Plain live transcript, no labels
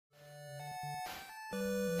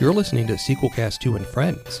You're listening to Sequelcast 2 and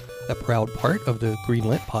Friends, a proud part of the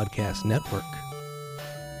Greenlit Podcast Network.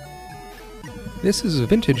 This is a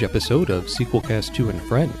vintage episode of Sequelcast 2 and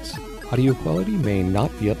Friends. Audio quality may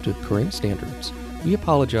not be up to current standards. We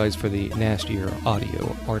apologize for the nastier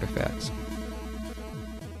audio artifacts.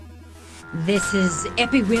 This is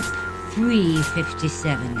EpiWhip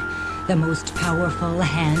 357, the most powerful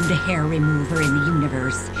hand hair remover in the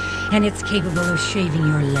universe, and it's capable of shaving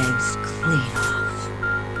your legs clean off.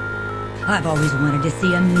 I've always wanted to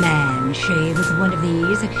see a man shave with one of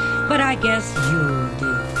these, but I guess you'll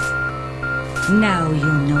do. Now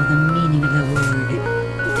you'll know the meaning of the word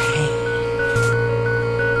hand.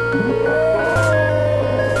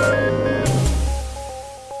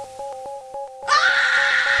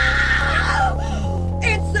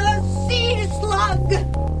 It's a sea slug!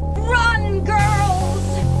 Run, girls!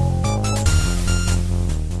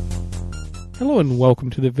 Hello and welcome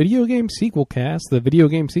to the Video Game Sequelcast. The Video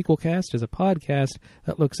Game Sequelcast is a podcast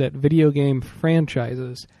that looks at video game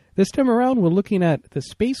franchises. This time around, we're looking at the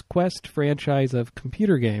Space Quest franchise of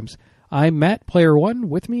computer games. I'm Matt, Player 1.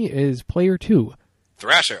 With me is Player 2.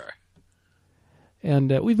 Thrasher.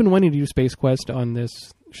 And we've been wanting to do Space Quest on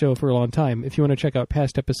this show for a long time. If you want to check out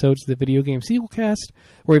past episodes of the Video Game Sequelcast,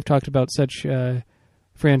 where we've talked about such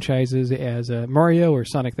franchises as Mario or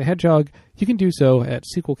Sonic the Hedgehog, you can do so at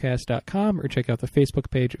sequelcast.com or check out the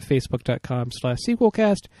Facebook page at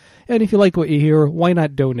facebook.com/sequelcast. And if you like what you hear, why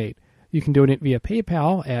not donate? You can donate via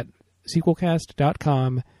PayPal at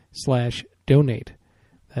sequelcast.com/donate.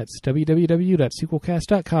 That's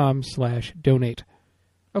www.sequelcast.com/donate.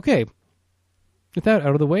 Okay. With that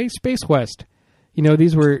out of the way, Space Quest. You know,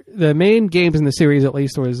 these were the main games in the series, at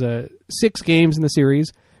least. There was 6 games in the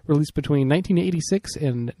series, released between 1986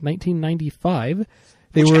 and 1995.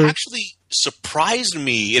 Which actually surprised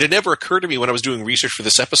me. It had never occurred to me when I was doing research for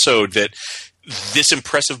this episode that this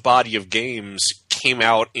impressive body of games came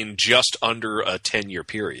out in just under a 10-year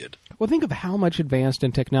period. Well, think of how much advanced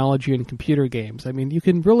in technology in computer games. I mean, you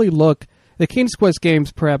can really look... The King's Quest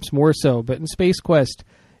games perhaps more so, but in Space Quest,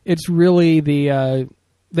 it's really the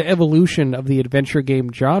evolution of the adventure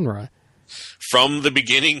game genre. From the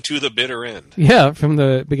beginning to the bitter end. Yeah, from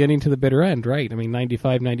the beginning to the bitter end, right. I mean,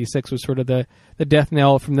 95, 96 was sort of the death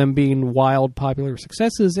knell from them being wild, popular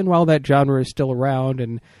successes, and while that genre is still around,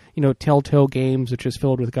 and, you know, Telltale Games, which is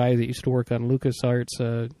filled with guys that used to work on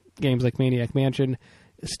LucasArts, games like Maniac Mansion,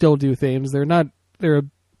 still do things. They're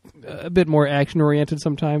a bit more action-oriented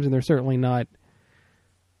sometimes, and they're certainly not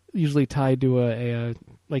usually tied to a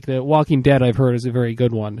like the Walking Dead, I've heard, is a very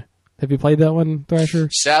good one. Have you played that one, Thrasher?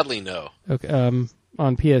 Sadly, no. Okay, on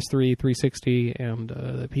PS3, 360, and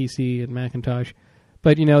the PC and Macintosh.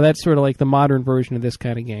 But, you know, that's sort of like the modern version of this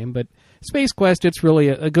kind of game. But Space Quest, it's really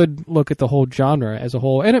a good look at the whole genre as a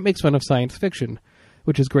whole, and it makes fun of science fiction,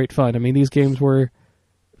 which is great fun. I mean, these games were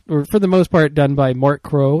for the most part, done by Mark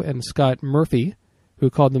Crow and Scott Murphy, who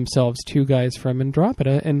called themselves Two Guys from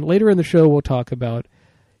Andromeda. And later in the show, we'll talk about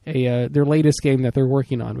their latest game that they're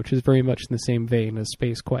working on, which is very much in the same vein as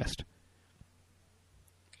Space Quest.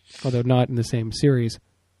 Although not in the same series.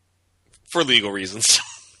 For legal reasons.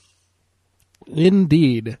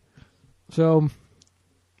 Indeed. So,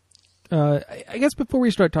 I guess before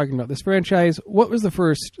we start talking about this franchise, what was the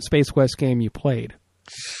first Space Quest game you played?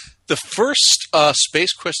 The first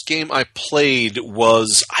Space Quest game I played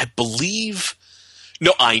was, I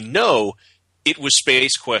know it was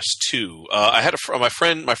Space Quest 2. I had my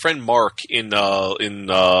friend Mark in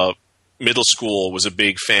middle school was a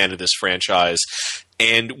big fan of this franchise,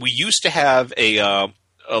 and we used to have a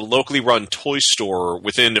locally run toy store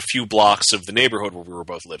within a few blocks of the neighborhood where we were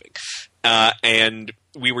both living. And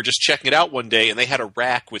we were just checking it out one day, and they had a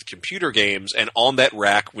rack with computer games, and on that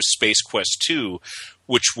rack was Space Quest 2,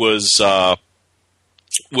 which was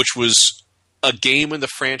a game in the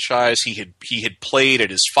franchise he had played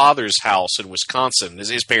at his father's house in Wisconsin.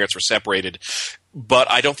 His parents were separated,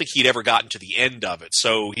 but I don't think he'd ever gotten to the end of it.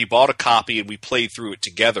 So he bought a copy, and we played through it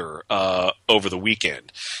together over the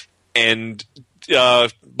weekend. And mind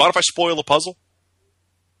if I spoil a puzzle?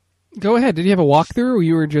 Go ahead. Did you have a walkthrough, or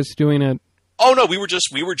you were just doing it? Oh no, we were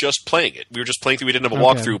just playing it. We were just playing through. We didn't have a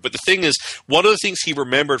walkthrough. But the thing is, one of the things he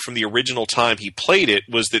remembered from the original time he played it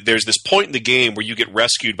was that there's this point in the game where you get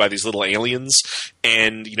rescued by these little aliens,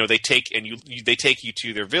 and they take you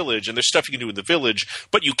to their village, and there's stuff you can do in the village,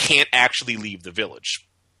 but you can't actually leave the village.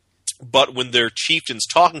 But when their chieftain's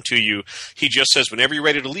talking to you, he just says, whenever you're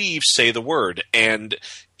ready to leave, say the word. And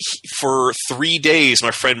for 3 days, my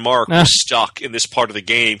friend Mark was stuck in this part of the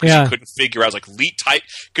game because he couldn't figure out, type,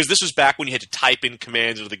 because this was back when you had to type in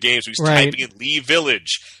commands into the game. So he's typing in leave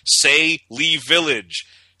village, say leave village,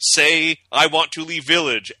 say, I want to leave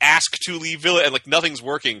village, ask to leave village, and like nothing's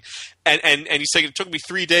working. And he's saying, it took me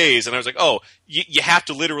 3 days. And I was like, oh, you have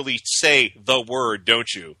to literally say the word,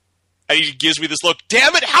 don't you? And he gives me this look,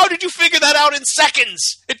 damn it, how did you figure that out in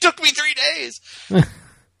seconds? It took me 3 days.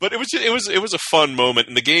 But it was a fun moment,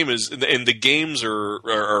 and the games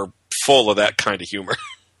are full of that kind of humor.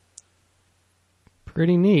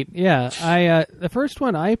 Pretty neat, yeah. I the first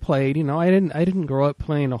one I played, I didn't grow up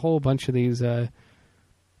playing a whole bunch of these,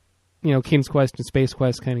 King's Quest and Space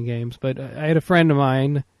Quest kind of games. But I had a friend of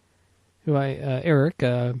mine, Eric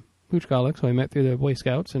Hoochgolic, who I met through the Boy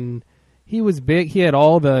Scouts, and he was big. He had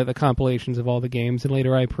all the compilations of all the games, and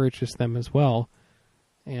later I purchased them as well.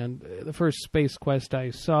 And the first Space Quest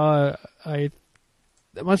I saw, it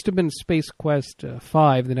must have been Space Quest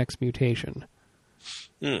 5: The Next Mutation.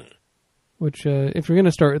 Which, if you're going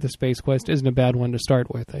to start with the Space Quest, isn't a bad one to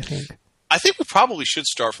start with, I think. I think we probably should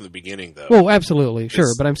start from the beginning, though. Well, absolutely, sure.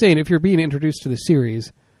 But I'm saying if you're being introduced to the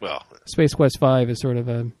series, Space Quest 5 is sort of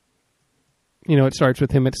a, it starts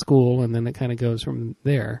with him at school, and then it kind of goes from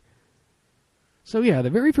there. So, yeah, the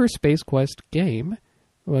very first Space Quest game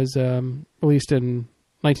was released in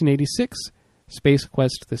 1986, Space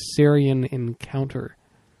Quest: The Sarian Encounter.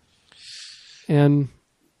 And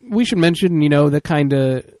we should mention, the kind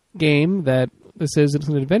of game that this is. It's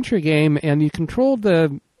an adventure game, and you controlled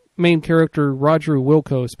the main character, Roger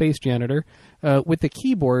Wilco, space janitor, with the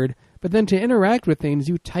keyboard, but then to interact with things,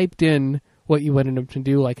 you typed in what you wanted him to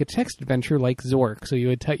do, like a text adventure like Zork. So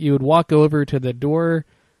you would walk over to the door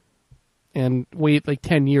and wait like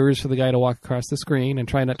 10 years for the guy to walk across the screen and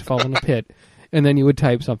try not to fall in a pit, and then you would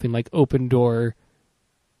type something like open door,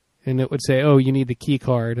 and it would say, oh, you need the key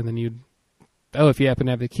card, and then if you happen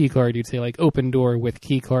to have the key card, you'd say, like, open door with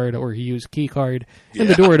key card, or you use key card, and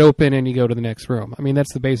the door would open, and you go to the next room. I mean,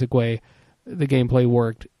 that's the basic way the gameplay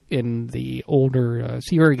worked in the older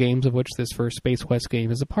Sierra games, of which this first Space Quest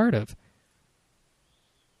game is a part of.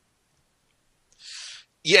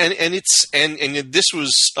 Yeah, and this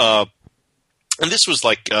was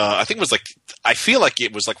like, I think it was like, I feel like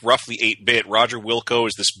it was like roughly 8-bit. Roger Wilco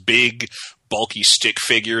is this big, bulky stick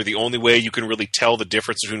figure. The only way you can really tell the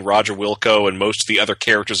difference between Roger Wilco and most of the other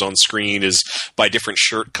characters on screen is by different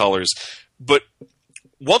shirt colors. But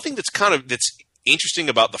one thing that's interesting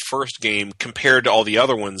about the first game compared to all the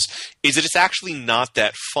other ones is that it's actually not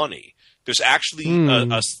that funny. There's actually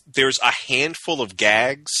there's a handful of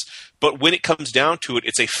gags, but when it comes down to it,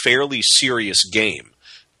 it's a fairly serious game.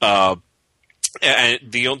 And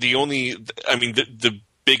the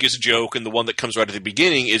biggest joke, and the one that comes right at the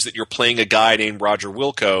beginning, is that you're playing a guy named Roger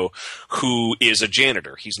Wilco who is a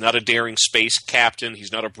janitor. He's not a daring space captain.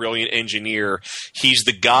 He's not a brilliant engineer. He's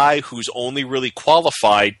the guy who's only really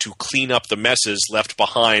qualified to clean up the messes left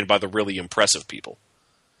behind by the really impressive people.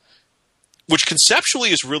 Which conceptually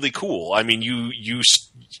is really cool. I mean,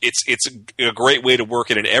 it's a great way to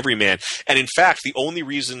work it in Everyman. And in fact, the only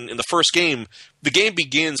reason in the first game, the game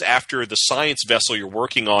begins after the science vessel you're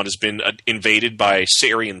working on has been invaded by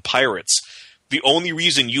Sarian pirates. The only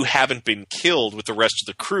reason you haven't been killed with the rest of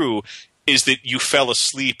the crew is that you fell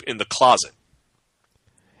asleep in the closet.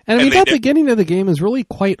 And I mean, that beginning of the game is really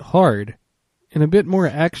quite hard and a bit more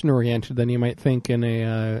action-oriented than you might think in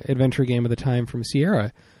a adventure game of the time from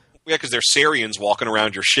Sierra. Yeah, because they're Sarians walking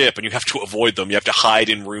around your ship, and you have to avoid them. You have to hide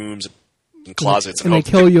in rooms and closets. And they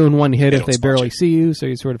kill you in one hit if they barely see you, so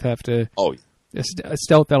you sort of have to... A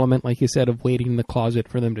stealth element, like you said, of waiting in the closet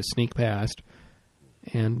for them to sneak past.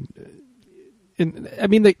 And I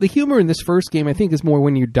mean, the humor in this first game, I think, is more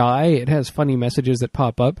when you die. It has funny messages that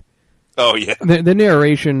pop up. Oh, yeah. The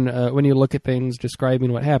narration, when you look at things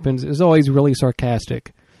describing what happens, is always really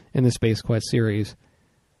sarcastic in the Space Quest series.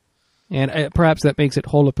 And perhaps that makes it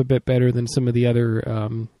hold up a bit better than some of the other,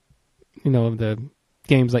 the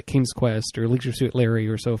games like King's Quest or Leisure Suit Larry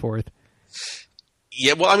or so forth.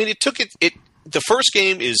 Yeah, well, I mean, the first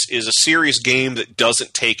game is a serious game that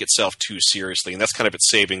doesn't take itself too seriously, and that's kind of its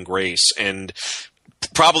saving grace, and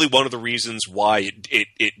probably one of the reasons why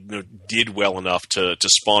it did well enough to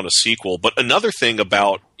spawn a sequel. But another thing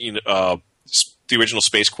about the original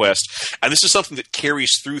Space Quest, and this is something that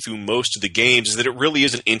carries through most of the games, is that it really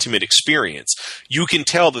is an intimate experience. You can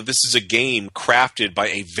tell that this is a game crafted by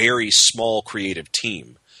a very small creative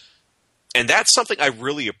team. And that's something I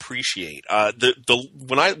really appreciate.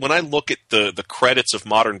 When I look at the credits of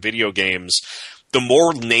modern video games, the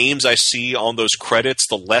more names I see on those credits,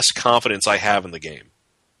 the less confidence I have in the game.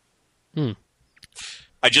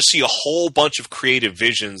 I just see a whole bunch of creative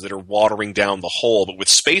visions that are watering down the whole. But with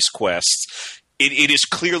Space Quests, it is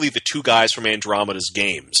clearly the two guys from Andromeda's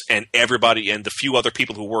games, and everybody and the few other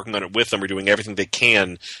people who are working on it with them are doing everything they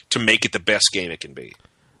can to make it the best game it can be.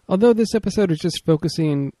 Although this episode is just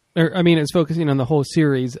focusing, it's focusing on the whole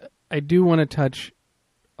series, I do want to touch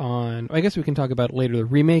on, I guess we can talk about it later, the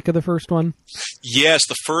remake of the first one. Yes,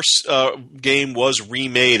 the first game was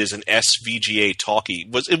remade as an SVGA talkie.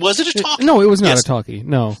 Was it a talkie? No, it was not a talkie,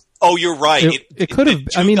 no. Oh, you're right. It could have,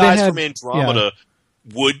 two guys from Andromeda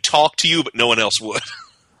would talk to you, but no one else would.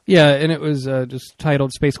 Yeah, and it was just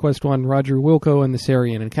titled Space Quest 1, Roger Wilco and the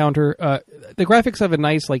Sarian Encounter. The graphics have a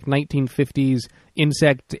nice, 1950s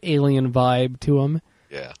insect alien vibe to them.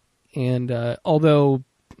 Yeah. And although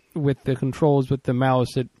with the controls with the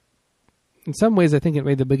mouse, in some ways I think it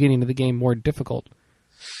made the beginning of the game more difficult.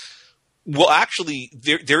 Well, actually,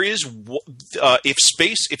 there is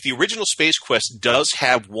if the original Space Quest does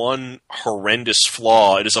have one horrendous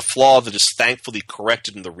flaw, it is a flaw that is thankfully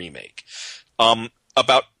corrected in the remake.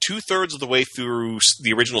 About 2/3 of the way through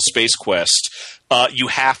the original Space Quest, you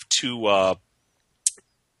have to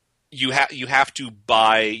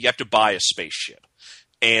buy a spaceship,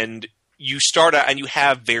 and you start out and you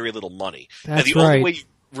have very little money. That's and the only way you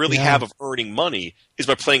really have of earning money is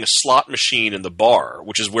by playing a slot machine in the bar,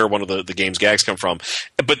 which is where one of the game's gags come from.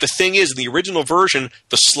 But the thing is, in the original version,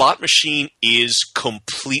 the slot machine is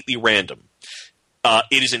completely random.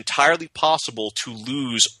 It is entirely possible to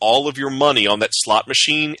lose all of your money on that slot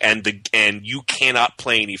machine, and you cannot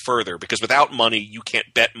play any further, because without money, you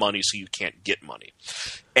can't bet money, so you can't get money.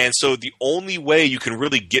 And so the only way you can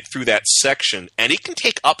really get through that section, and it can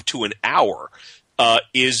take up to an hour,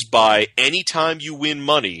 is by anytime you win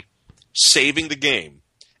money, saving the game,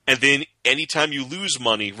 and then anytime you lose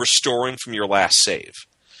money, restoring from your last save.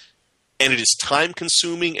 And it is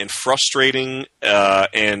time-consuming and frustrating,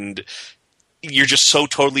 and you're just so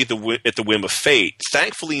totally at the whim of fate.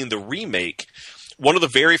 Thankfully, in the remake, one of the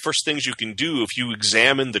very first things you can do if you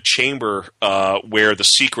examine the chamber where the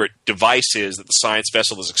secret device is that the science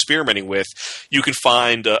vessel is experimenting with, you can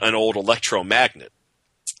find an old electromagnet.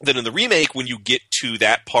 Then in the remake, when you get to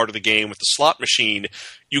that part of the game with the slot machine,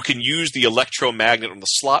 you can use the electromagnet on the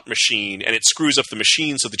slot machine, and it screws up the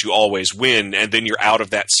machine so that you always win, and then you're out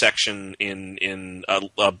of that section in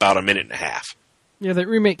about a minute and a half. Yeah, that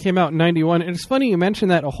remake came out in 91, and it's funny you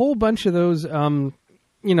mentioned that. A whole bunch of those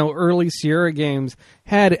early Sierra games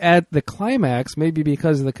had at the climax, maybe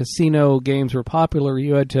because the casino games were popular,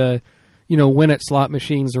 you had to, win at slot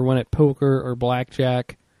machines or win at poker or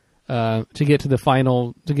blackjack to get to the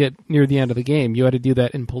final, to get near the end of the game. You had to do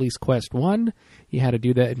that in Police Quest 1. You had to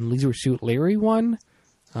do that in Leisure Suit Larry 1.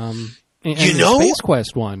 And Space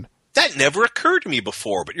Quest 1. That never occurred to me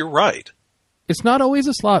before, but you're right. It's not always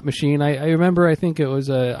a slot machine. I remember, I think it was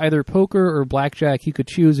either poker or blackjack you could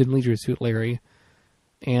choose in Leisure Suit Larry.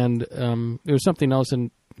 And there was something else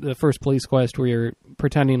in the first Police Quest where you're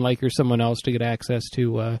pretending like you're someone else to get access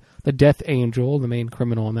to the Death Angel, the main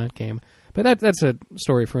criminal in that game. But that's a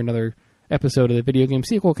story for another episode of the Video Game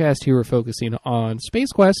Sequel Cast. Here we're focusing on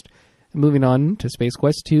Space Quest. Moving on to Space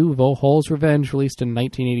Quest 2, Valhalla's Revenge, released in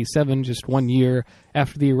 1987, just 1 year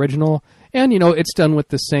after the original. And, it's done with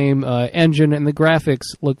the same engine, and the graphics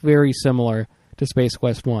look very similar to Space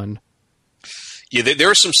Quest 1. Yeah,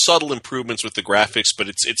 there are some subtle improvements with the graphics, but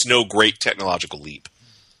it's no great technological leap.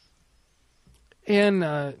 And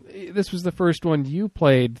this was the first one you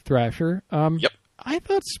played, Thrasher. Yep. I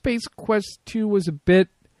thought Space Quest 2 was a bit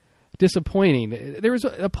disappointing. There was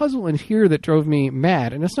a puzzle in here that drove me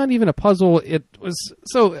mad, and it's not even a puzzle. It was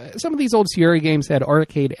some of these old Sierra games had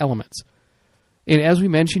arcade elements, and as we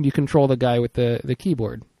mentioned, you control the guy with the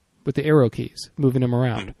keyboard with the arrow keys, moving him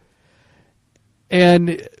around.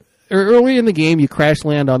 And early in the game, you crash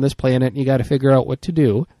land on this planet, and you got to figure out what to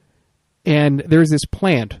do. And there's this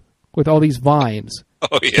plant with all these vines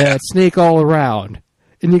that snake all around,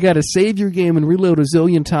 and you got to save your game and reload a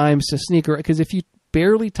zillion times to sneak around, because if you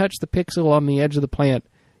barely touch the pixel on the edge of the plant,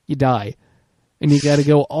 you die. And you got to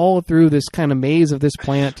go all through this kind of maze of this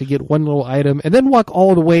plant to get one little item, and then walk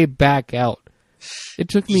all the way back out. It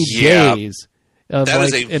took me days of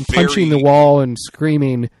punching the wall and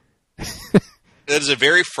screaming. That is a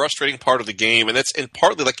very frustrating part of the game, and that's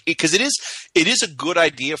partly because it is a good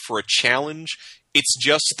idea for a challenge. It's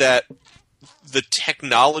just that the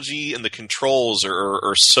technology and the controls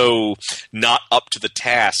are so not up to the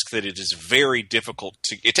task that it is very difficult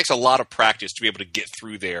to. It takes a lot of practice to be able to get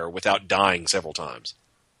through there without dying several times.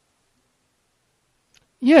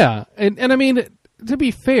 Yeah, and I mean, to be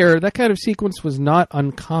fair, that kind of sequence was not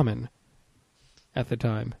uncommon at the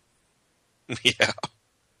time. Yeah.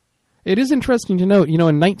 It is interesting to note, in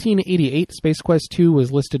 1988, Space Quest 2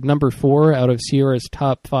 was listed number 4 out of Sierra's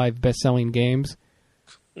top 5 best-selling games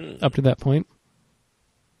up to that point.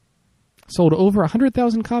 Sold over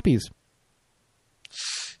 100,000 copies.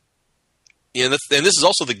 And this is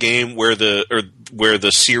also the game where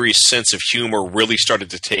the series' sense of humor really started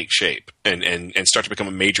to take shape and start to become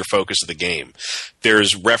a major focus of the game.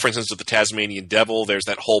 There's references to the Tasmanian Devil. There's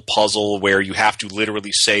that whole puzzle where you have to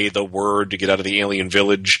literally say the word to get out of the alien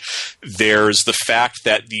village. There's the fact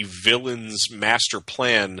that the villain's master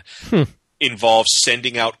plan involves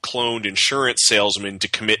sending out cloned insurance salesmen to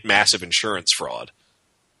commit massive insurance fraud.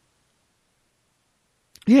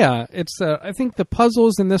 Yeah, it's. I think the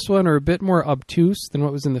puzzles in this one are a bit more obtuse than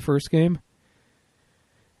what was in the first game,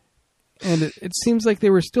 and it seems like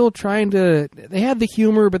they were still trying to. They had the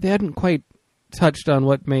humor, but they hadn't quite touched on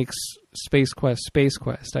what makes Space Quest.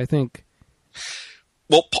 I think.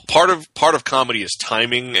 Well, part of comedy is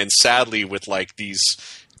timing, and sadly, with like these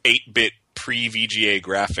 8-bit pre-VGA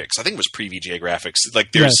graphics, I think it was pre-VGA graphics.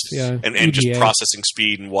 Like there's and just processing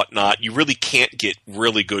speed and whatnot. You really can't get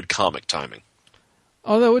really good comic timing.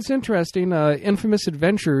 Although it's interesting, Infamous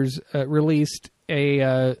Adventures released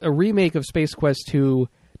a remake of Space Quest 2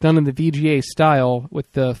 done in the VGA style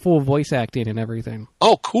with the full voice acting and everything.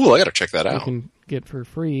 Oh, cool! I got to check that out. You can get for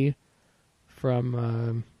free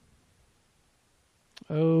from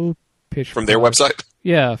Pitch from their website.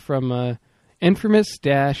 Yeah, from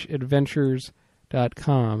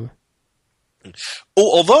infamous-adventures.com. Oh,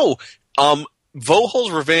 although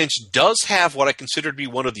Vogel's Revenge does have what I consider to be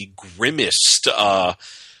one of the grimmest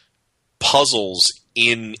puzzles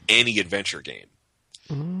in any adventure game.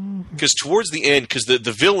 Because towards the end, because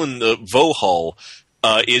the villain Vohul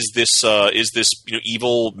is this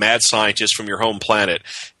evil mad scientist from your home planet,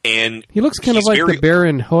 and he looks kind of like the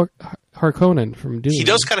Baron Harkonnen from Doom. He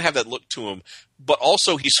does kind of have that look to him, but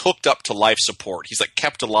also he's hooked up to life support. He's like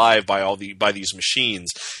kept alive by these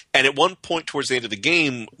machines. And at one point towards the end of the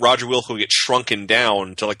game, Roger Wilco gets shrunken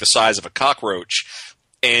down to like the size of a cockroach,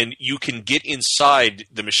 and you can get inside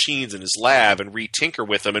the machines in his lab and re-tinker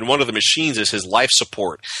with them. And one of the machines is his life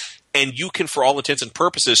support. And you can, for all intents and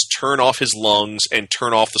purposes, turn off his lungs and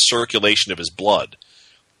turn off the circulation of his blood.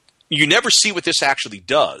 You never see what this actually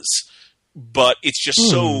does, but it's just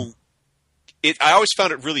so... I always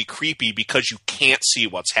found it really creepy because you can't see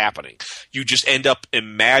what's happening. You just end up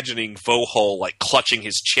imagining Vohul like clutching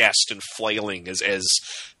his chest and flailing as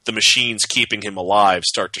the machines keeping him alive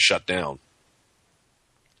start to shut down.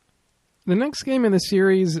 The next game in the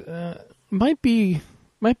series might be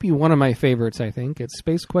one of my favorites, I think. It's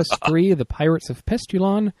Space Quest 3, The Pirates of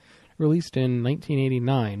Pestulon, released in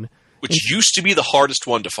 1989. Which used to be the hardest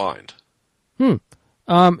one to find. It's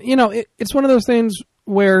one of those things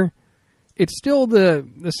where it's still the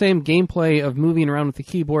same gameplay of moving around with the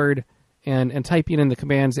keyboard and typing in the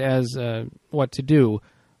commands as what to do.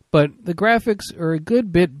 But the graphics are a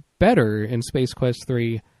good bit better in Space Quest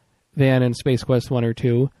 3 than in Space Quest 1 or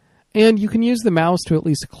 2. And you can use the mouse to at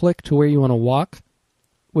least click to where you want to walk,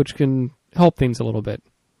 which can help things a little bit.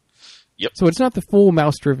 Yep. So it's not the full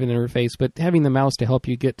mouse-driven interface, but having the mouse to help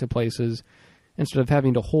you get to places instead of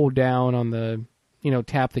having to hold down on the,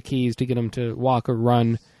 tap the keys to get them to walk or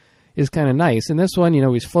run is kind of nice. And this one,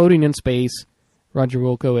 he's floating in space, Roger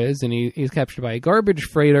Wilco is, and he's captured by a garbage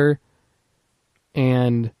freighter,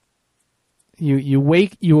 and you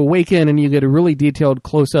awaken and you get a really detailed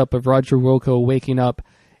close-up of Roger Wilco waking up,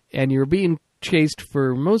 and you're being chased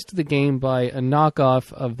for most of the game by a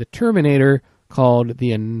knockoff of the Terminator called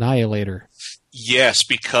the Annihilator. Yes,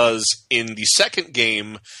 because in the second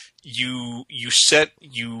game, you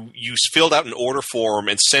filled out an order form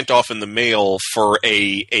and sent off in the mail for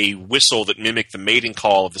a whistle that mimicked the mating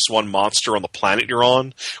call of this one monster on the planet you're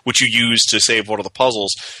on, which you used to save one of the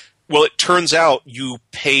puzzles. Well, it turns out you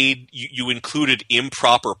included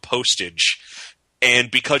improper postage.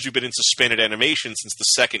 And because you've been in suspended animation since the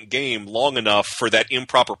second game long enough for that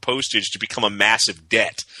improper postage to become a massive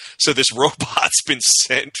debt. So this robot's been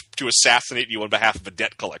sent to assassinate you on behalf of a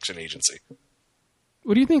debt collection agency.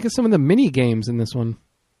 What do you think of some of the mini games in this one?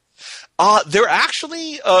 They're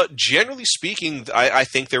actually, generally speaking, I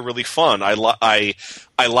think they're really fun. I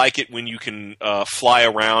like it when you can fly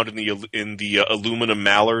around in the aluminum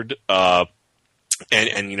mallard.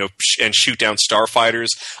 And shoot down starfighters.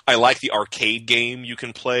 I like the arcade game you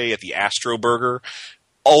can play at the Astro Burger.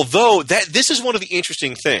 Although this is one of the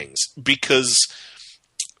interesting things, because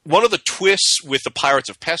one of the twists with the Pirates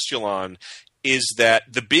of Pestulon is that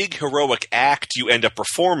the big heroic act you end up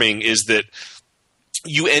performing is that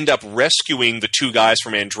you end up rescuing the two guys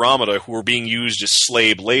from Andromeda who are being used as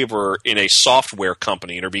slave labor in a software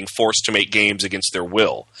company and are being forced to make games against their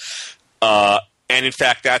will. And in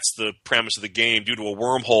fact, that's the premise of the game. Due to a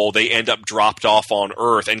wormhole, they end up dropped off on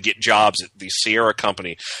Earth and get jobs at the Sierra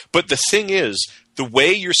Company. But the thing is, the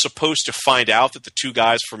way you're supposed to find out that the two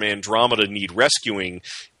guys from Andromeda need rescuing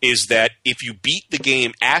is that if you beat the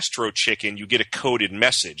game Astro Chicken, you get a coded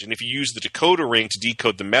message. And if you use the decoder ring to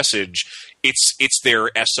decode the message, it's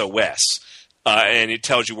their SOS. And it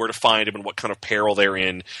tells you where to find them and what kind of peril they're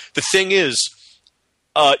in. The thing is,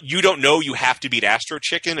 you don't know you have to beat Astro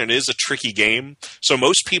Chicken, and it is a tricky game. So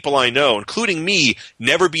most people I know, including me,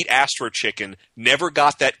 never beat Astro Chicken, never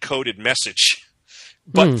got that coded message.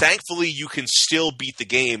 But thankfully, you can still beat the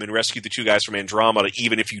game and rescue the two guys from Andromeda,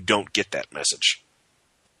 even if you don't get that message.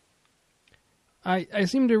 I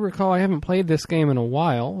seem to recall I haven't played this game in a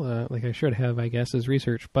while, like I should have, I guess, as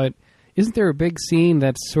research. But isn't there a big scene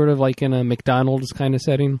that's sort of like in a McDonald's kind of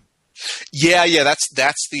setting? Yeah, that's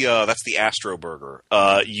the Astro Burger.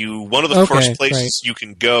 One of the first places you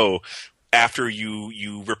can go after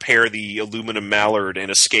you repair the aluminum mallard and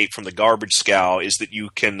escape from the garbage scow is that you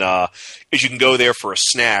can go there for a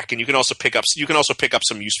snack, and you can also pick up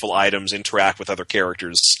some useful items, interact with other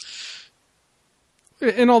characters.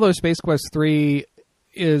 And although Space Quest 3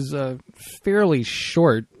 is fairly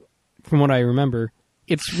short, from what I remember,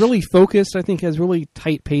 it's really focused. I think has really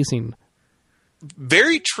tight pacing.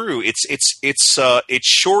 Very true. It's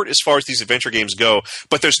short as far as these adventure games go,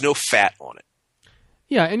 but there's no fat on it.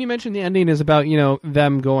 Yeah, and you mentioned the ending is about,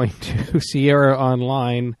 them going to Sierra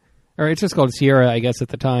Online, or it's just called Sierra, I guess, at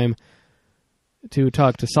the time, to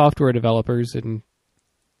talk to software developers and,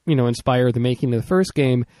 inspire the making of the first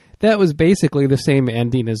game. That was basically the same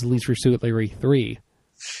ending as Leisure Suit Larry 3.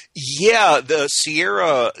 Yeah, the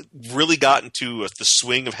Sierra really got into the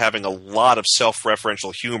swing of having a lot of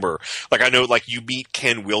self-referential humor. Like, I know, you meet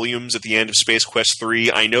Ken Williams at the end of Space Quest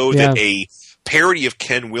 3. I know that a parody of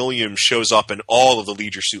Ken Williams shows up in all of the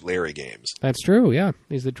Leisure Suit Larry games. That's true, yeah.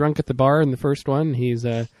 He's the drunk at the bar in the first one. He's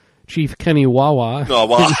Chief Kenny Wawa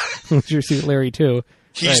in Leisure Suit Larry 2.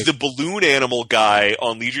 He's the balloon animal guy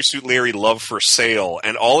on Leisure Suit Larry Love for Sale,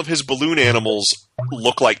 and all of his balloon animals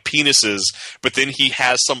look like penises, but then he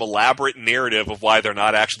has some elaborate narrative of why they're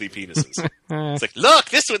not actually penises. It's like, look,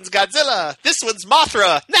 this one's Godzilla, this one's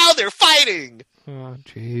Mothra, now they're fighting! Oh,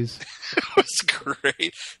 jeez. It was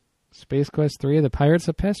great. Space Quest 3, The Pirates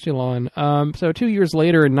of Pestulon. So 2 years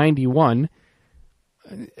later in 91,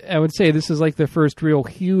 I would say this is like the first real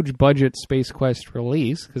huge budget Space Quest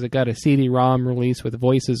release, because it got a CD-ROM release with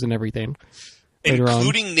voices and everything.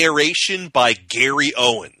 Including narration by Gary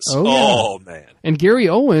Owens. Oh, yeah. Man. And Gary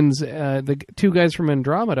Owens, the two guys from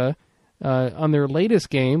Andromeda, on their latest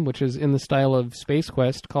game, which is in the style of Space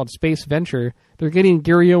Quest, called Space Venture, they're getting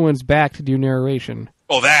Gary Owens back to do narration.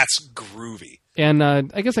 Oh, that's groovy. And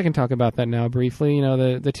I guess I can talk about that now briefly.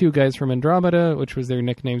 The two guys from Andromeda, which was their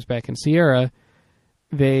nicknames back in Sierra,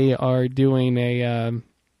 they are doing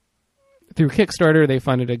through Kickstarter, they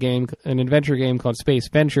funded an adventure game called Space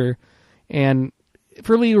Venture. And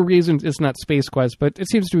for legal reasons, it's not Space Quest, but it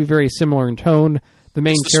seems to be very similar in tone.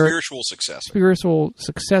 It's the spiritual successor. Spiritual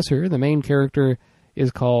successor. The main character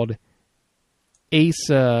is called Ace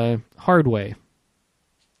Hardway.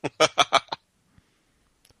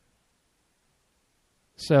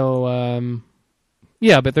 So,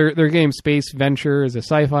 but their game Space Venture is a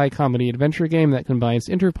sci-fi comedy adventure game that combines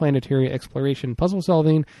interplanetary exploration, puzzle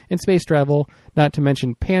solving, and space travel, not to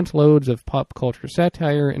mention pant loads of pop culture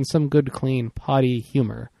satire and some good, clean, potty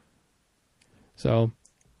humor. So,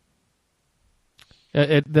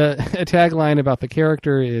 a tagline about the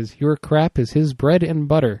character is, "Your crap is his bread and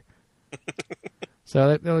butter." So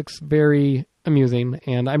that looks very amusing,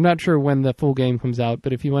 and I'm not sure when the full game comes out,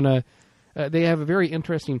 but if you want to... they have a very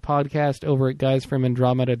interesting podcast over at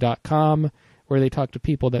guysfromandromeda.com where they talk to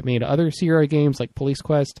people that made other Sierra games like Police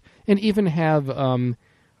Quest, and even have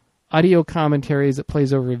audio commentaries that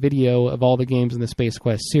plays over video of all the games in the Space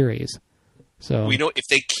Quest series. So we know if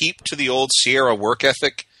they keep to the old Sierra work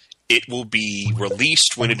ethic, it will be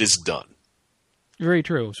released when it is done. Very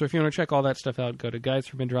true. So if you want to check all that stuff out, go to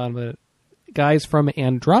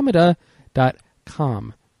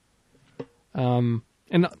guysfromandromeda.com. And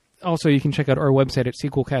also, you can check out our website at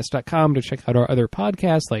sequelcast.com to check out our other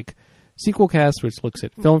podcasts like Sequelcast, which looks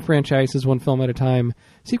at film franchises one film at a time,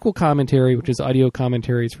 Sequel Commentary, which is audio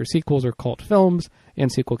commentaries for sequels or cult films,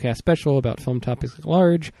 and Sequelcast Special about film topics at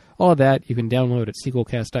large. All of that you can download at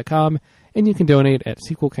sequelcast.com, and you can donate at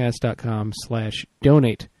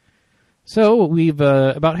sequelcast.com/donate. So, we've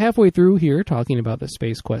about halfway through here talking about the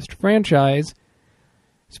Space Quest franchise.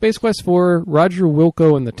 Space Quest 4, Roger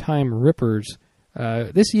Wilco and the Time Rippers.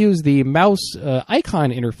 This used the mouse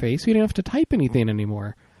icon interface. You didn't have to type anything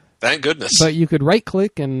anymore. Thank goodness. But you could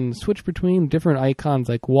right-click and switch between different icons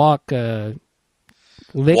like walk, lick,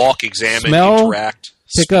 walk, examine, smell, interact,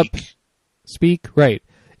 pick speak. up, speak. Right.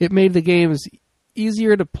 It made the games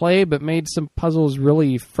easier to play, but made some puzzles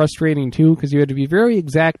really frustrating too, because you had to be very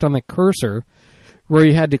exact on the cursor where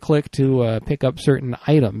you had to click to pick up certain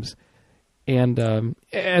items. And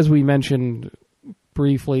as we mentioned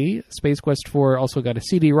briefly, Space Quest 4 also got a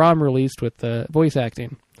CD-ROM released with voice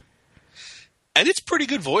acting. And it's pretty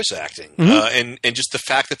good voice acting. And just the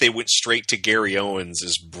fact that they went straight to Gary Owens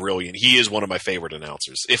is brilliant. He is one of my favorite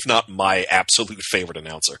announcers, if not my absolute favorite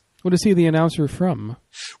announcer. What is he the announcer from?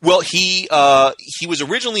 Well, he was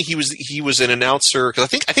originally he was an announcer, because I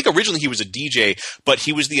think originally he was a DJ, but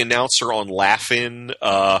he was the announcer on Laugh-In.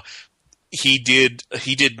 He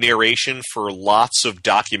did narration for lots of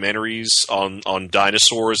documentaries on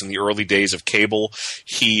dinosaurs in the early days of cable.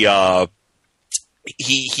 He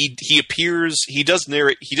appears. He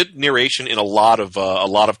did narration in a lot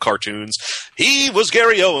of cartoons. He was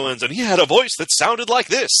Gary Owens, and he had a voice that sounded like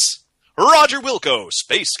this: Roger Wilco,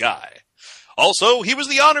 Space Guy. Also, he was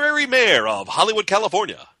the honorary mayor of Hollywood,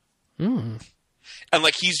 California. And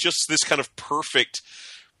he's just this kind of perfect,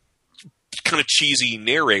 kind of cheesy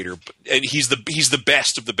narrator, and he's the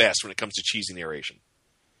best of the best when it comes to cheesy narration.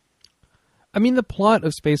 I mean, the plot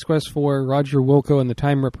of Space Quest 4, Roger Wilco and the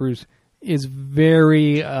Time Rippers, is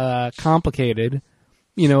very complicated.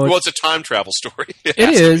 It's a time travel story. It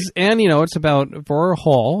is, and it's about Vor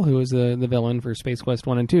Hall, who is the villain for Space Quest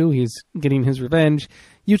 1 and 2. He's getting his revenge.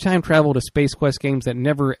 You time travel to Space Quest games that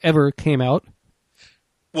never ever came out.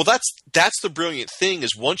 Well, that's the brilliant thing,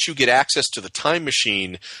 is once you get access to the time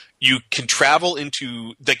machine, you can travel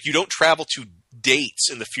into, you don't travel to dates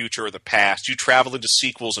in the future or the past. You travel into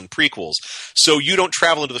sequels and prequels. So you don't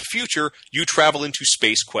travel into the future, you travel into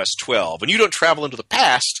Space Quest 12. And you don't travel into the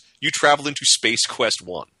past, you travel into Space Quest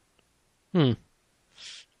 1.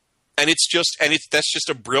 And that's just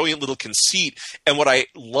a brilliant little conceit. And what I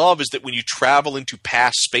love is that when you travel into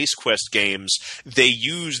past Space Quest games, they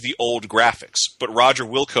use the old graphics, but Roger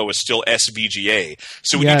Wilco is still SVGA.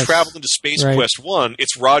 So when you travel into Space Quest 1,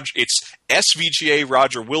 it's SVGA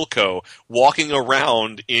Roger Wilco walking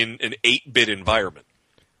around in an 8-bit environment,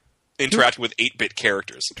 interacting with 8-bit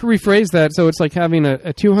characters. To rephrase that, so it's like having a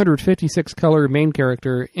 256-color main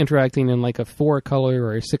character interacting in like a 4-color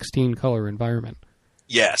or a 16-color environment.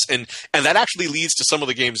 Yes, and that actually leads to some of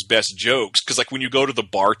the game's best jokes, because when you go to the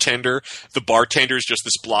bartender is just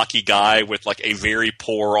this blocky guy with a very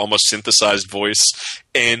poor, almost synthesized voice,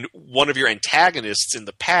 and one of your antagonists in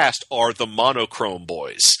the past are the Monochrome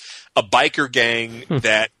Boys, a biker gang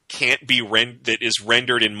that can't be that is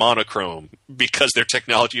rendered in monochrome because their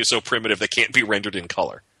technology is so primitive they can't be rendered in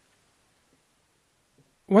color.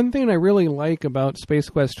 One thing I really like about Space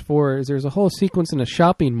Quest 4 is there's a whole sequence in a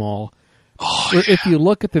shopping mall. If you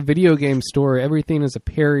look at the video game store, everything is a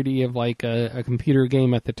parody of a computer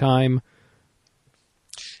game at the time.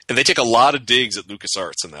 And they take a lot of digs at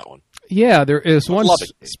LucasArts in that one. Yeah, there is one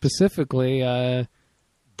specifically.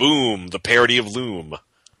 Boom, the parody of Loom.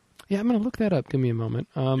 Yeah, I'm going to look that up. Give me a moment.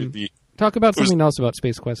 Talk about something else about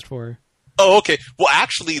Space Quest 4. Oh, okay. Well,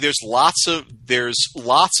 actually, there's lots of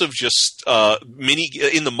just mini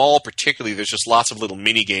in the mall. Particularly, there's just lots of little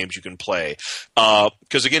mini games you can play.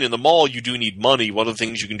 Because again, in the mall, you do need money. One of the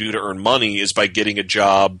things you can do to earn money is by getting a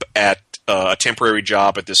job at a temporary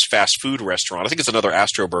job at this fast food restaurant. I think it's another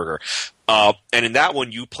Astro Burger. And in that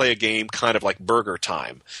one, you play a game kind of like Burger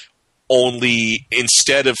Time. Only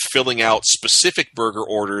instead of filling out specific burger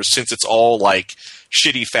orders, since it's all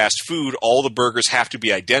shitty fast food, all the burgers have to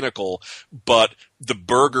be identical, but the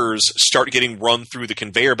burgers start getting run through the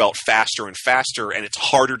conveyor belt faster and faster, and it's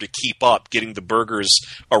harder to keep up getting the burgers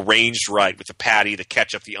arranged right with the patty, the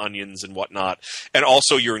ketchup, the onions, and whatnot. And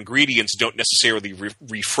also your ingredients don't necessarily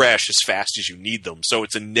refresh as fast as you need them, so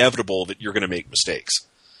it's inevitable that you're going to make mistakes.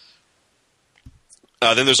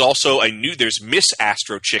 Then there's also there's Miss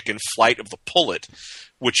Astro Chicken, Flight of the Pullet,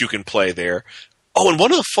 which you can play there. Oh, and one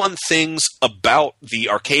of the fun things about the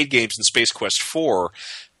arcade games in Space Quest 4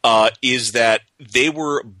 is that they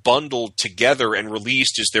were bundled together and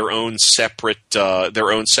released as their own separate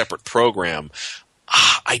program.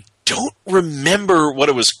 I don't remember what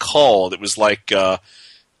it was called. It was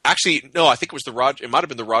actually no, I think it was it might have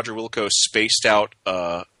been the Roger Wilco Spaced Out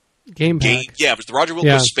Game Pack. Yeah, it was the Roger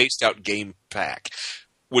Wilco Spaced Out Game Pack,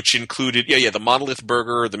 which included the Monolith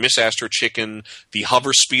Burger, the Miss Astro Chicken, the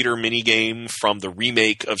Hover Speeder minigame from the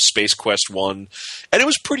remake of Space Quest 1. And it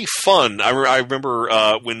was pretty fun. I remember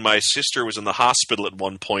when my sister was in the hospital at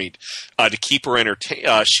one point, to keep her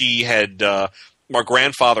entertained, she had my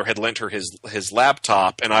grandfather had lent her his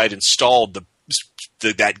laptop, and I had installed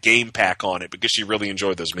that game pack on it because she really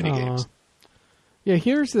enjoyed those minigames. Yeah,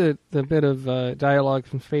 here's the bit of dialogue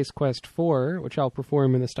from Space Quest 4, which I'll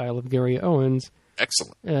perform in the style of Gary Owens.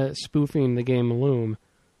 Excellent. Spoofing the game Loom.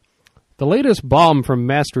 The latest bomb from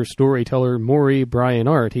master storyteller Maury Brian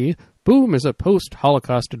Arty, Boom is a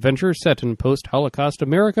post-Holocaust adventure set in post-Holocaust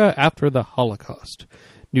America after the Holocaust.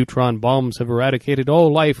 Neutron bombs have eradicated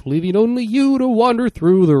all life, leaving only you to wander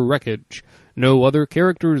through the wreckage. No other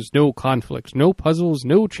characters, no conflicts, no puzzles,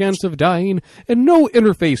 no chance of dying, and no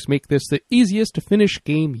interface make this the easiest to finish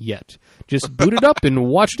game yet. Just boot it up and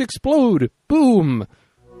watch it explode. Boom!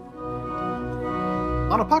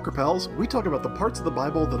 On Apocrypals, we talk about the parts of the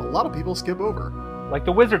Bible that a lot of people skip over. Like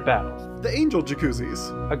the wizard battles, The angel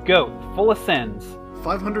jacuzzis, a goat full of sins,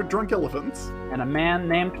 500 drunk elephants, and a man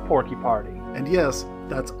named Porky Party. and yes,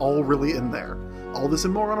 that's all really in there. All this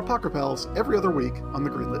and more on Apocrypals every other week on the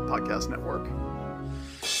Greenlit Podcast Network.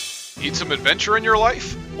 Need some adventure in your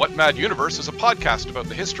life? What Mad Universe is a podcast about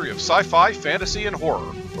the history of sci-fi, fantasy, and horror,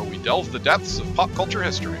 where we delve the depths of pop culture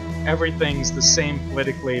history. Everything's the same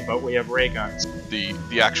politically, but we have ray guns.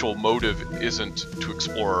 The actual motive isn't to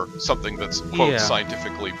explore something that's, quote, Yeah.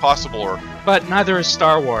 scientifically possible, or... But neither is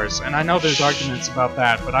Star Wars, and I know there's arguments about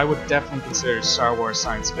that, but I would definitely consider Star Wars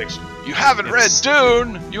science fiction. You haven't It's-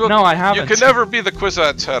 read Dune! No, I haven't. You can never be the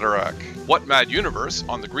Kwisatz Haderach. What Mad Universe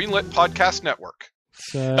on the Greenlit Podcast Network.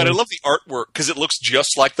 And I love the artwork because it looks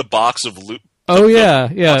just like the box of loot. Oh yeah,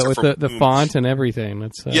 box with for the Boom. font and everything.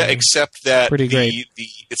 That's Yeah, except that pretty great.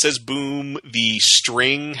 it says Boom, the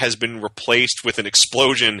string has been replaced with an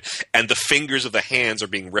explosion, and the fingers of the hands are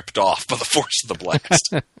being ripped off by the force of the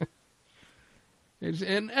blast.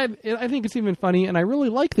 and I think it's even funny, and I really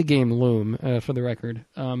like the game Loom, for the record.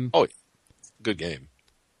 Good game.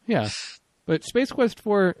 Yeah, but Space Quest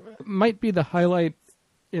 4 might be the highlight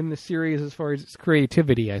in the series as far as its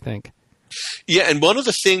creativity, I think. Yeah, and one of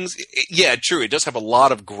the things, yeah, true, it does have a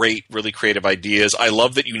lot of great, really creative ideas. I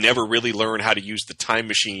love that you never really learn how to use the time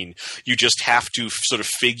machine. You just have to sort of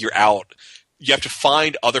figure out, you have to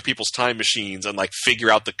find other people's time machines and like figure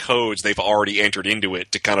out the codes they've already entered into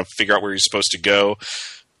it to kind of figure out where you're supposed to go.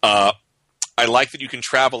 I like that you can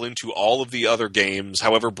travel into all of the other games,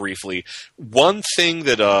 however briefly. One thing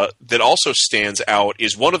that also stands out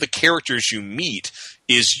is one of the characters you meet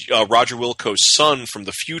is Roger Wilco's son from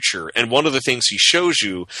the future, and one of the things he shows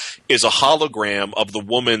you is a hologram of the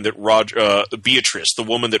woman that Beatrice, the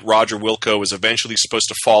woman that Roger Wilco is eventually supposed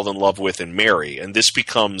to fall in love with and marry, and this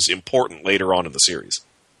becomes important later on in the series.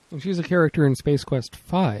 And she's a character in Space Quest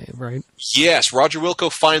 5, right? Yes, Roger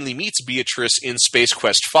Wilco finally meets Beatrice in Space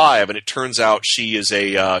Quest 5, and it turns out she is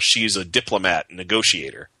a diplomat,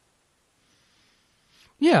 negotiator.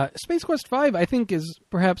 Yeah, Space Quest 5, I think,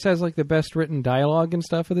 perhaps has like the best written dialogue and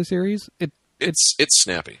stuff of the series. It's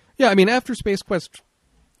snappy. Yeah, I mean, after Space Quest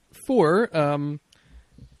 4,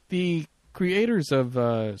 the creators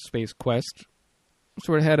of Space Quest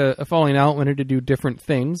sort of had a falling out, wanted to do different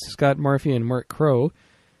things, Scott Murphy and Mark Crow.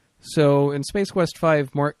 So in Space Quest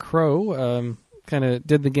 5, Mark Crow kind of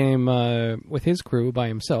did the game with his crew by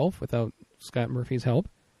himself, without Scott Murphy's help.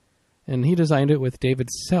 And he designed it with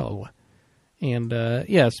David Sell. And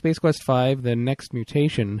Space Quest 5, The Next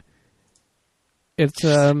Mutation. It's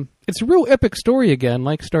a real epic story again,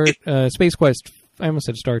 like Space Quest. I almost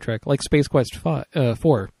said Star Trek, like Space Quest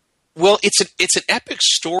 4. Well, it's an epic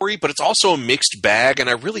story, but it's also a mixed bag, and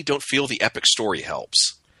I really don't feel the epic story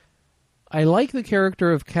helps. I like the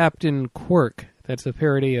character of Captain Quirk. That's a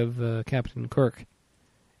parody of Captain Kirk.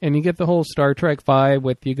 And you get the whole Star Trek vibe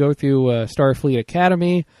with you go through Starfleet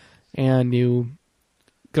Academy, and you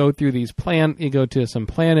go through you go to some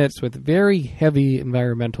planets with very heavy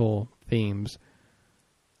environmental themes.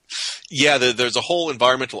 Yeah, there's a whole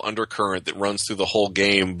environmental undercurrent that runs through the whole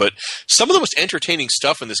game, but some of the most entertaining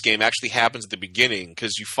stuff in this game actually happens at the beginning,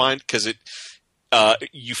 because you find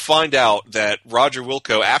out that Roger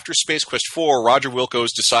Wilco, after Space Quest 4, Roger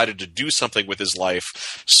Wilco's decided to do something with his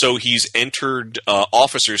life, so he's entered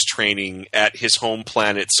officers training at his home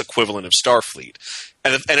planet's equivalent of Starfleet.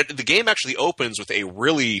 And the game actually opens with a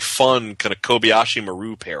really fun kind of Kobayashi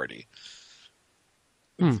Maru parody.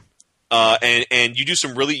 And you do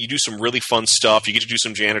some really fun stuff. You get to do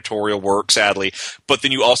some janitorial work, sadly, but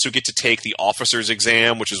then you also get to take the officer's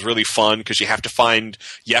exam, which is really fun because you have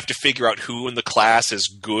to figure out who in the class is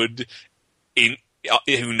good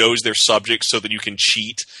who knows their subject, so that you can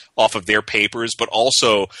cheat off of their papers. But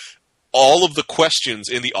also, all of the questions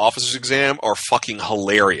in the officer's exam are fucking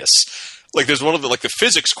hilarious. Like, there's one of the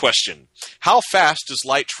physics question: how fast does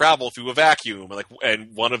light travel through a vacuum?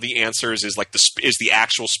 And one of the answers is is the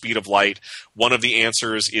actual speed of light. One of the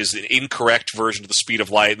answers is an incorrect version of the speed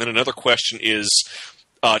of light. And then another question is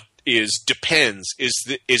depends.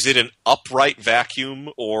 Is it an upright vacuum,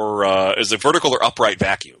 or is it vertical or upright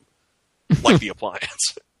vacuum, like the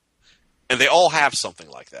appliance? And they all have something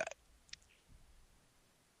like that.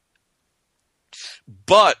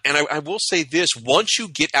 But, and I will say this, once you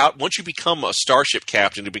become a starship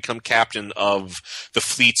captain, to become captain of the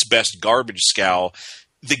fleet's best garbage scow,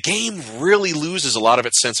 the game really loses a lot of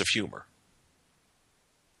its sense of humor.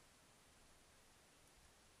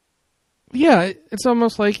 Yeah, it's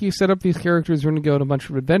almost like you set up these characters who are going to go on a bunch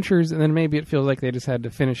of adventures, and then maybe it feels like they just had to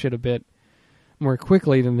finish it a bit more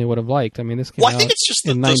quickly than they would have liked. I mean, this came I out think it's just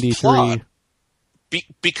in those 93. plot.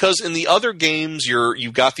 Because in the other games,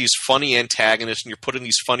 you've got these funny antagonists and you're put in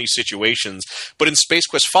these funny situations. But in Space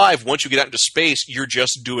Quest V, once you get out into space, you're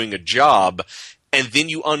just doing a job. And then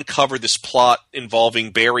you uncover this plot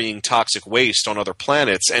involving burying toxic waste on other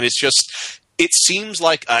planets. And it seems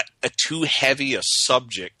like a too heavy a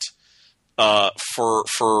subject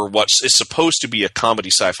for what is supposed to be a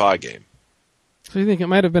comedy sci-fi game. So you think it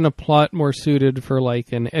might have been a plot more suited for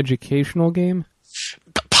like an educational game?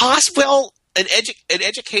 Well, an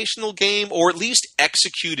educational game, or at least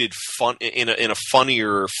executed fun in a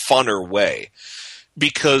funner way.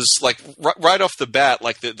 Because, like, right off the bat,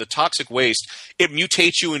 like, the toxic waste, it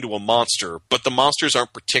mutates you into a monster, but the monsters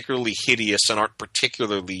aren't particularly hideous and aren't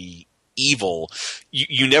particularly evil.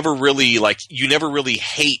 You never really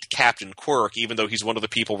hate Captain Quirk, even though he's one of the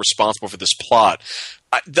people responsible for this plot.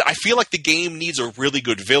 I feel like the game needs a really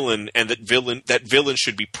good villain, and that villain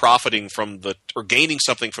should be profiting from or gaining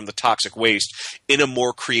something from the toxic waste in a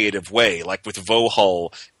more creative way, like with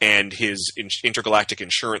Vohul and his intergalactic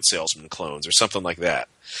insurance salesman clones, or something like that.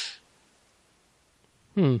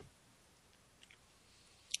 Yeah.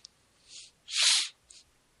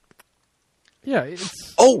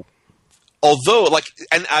 It's... Although,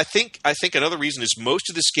 and I think another reason is most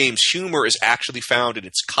of this game's humor is actually found in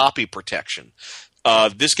its copy protection.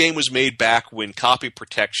 This game was made back when copy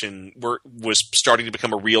protection was starting to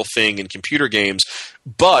become a real thing in computer games,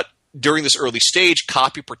 but during this early stage,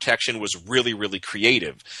 copy protection was really, really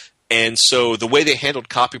creative. And so the way they handled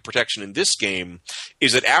copy protection in this game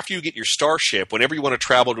is that after you get your starship, whenever you want to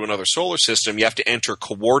travel to another solar system, you have to enter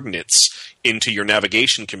coordinates into your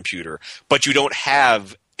navigation computer, but you don't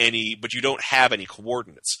have any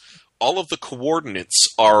coordinates. All of the coordinates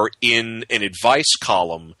are in an advice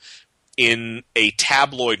column in a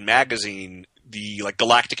tabloid magazine, the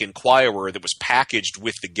Galactic Inquirer, that was packaged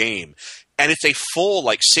with the game. And it's a full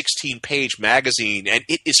 16-page magazine, and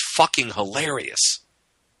it is fucking hilarious.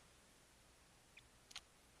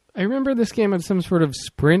 I remember this game had some sort of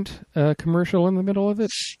Sprint commercial in the middle of it.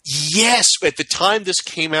 Yes, at the time this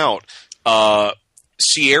came out,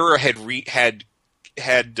 Sierra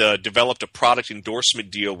had developed a product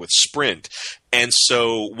endorsement deal with Sprint, and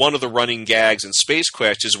so one of the running gags in Space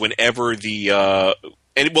Quest is whenever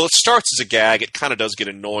it starts as a gag, it kind of does get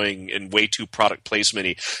annoying and way too product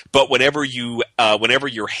placement-y, but whenever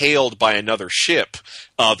you're hailed by another ship,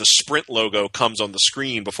 the Sprint logo comes on the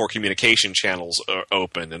screen before communication channels are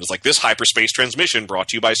open, and it's like, this hyperspace transmission brought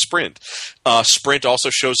to you by Sprint. Sprint also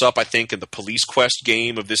shows up, I think, in the Police Quest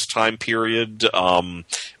game of this time period.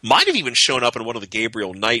 Might have even shown up in one of the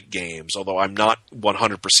Gabriel Knight games, although I'm not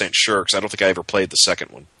 100% sure, because I don't think I ever played the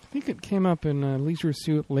second one. I think it came up in Leisure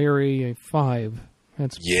Suit Larry 5.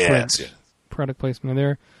 That's product placement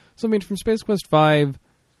there. So, I mean, from Space Quest V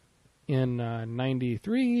in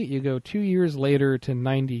 93, you go 2 years later to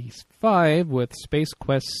 95 with Space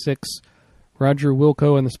Quest 6, Roger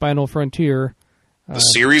Wilco and the Spinal Frontier. The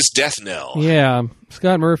series Death Knell. Yeah.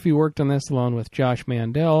 Scott Murphy worked on this along with Josh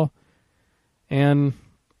Mandel. And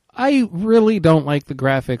I really don't like the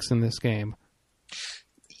graphics in this game.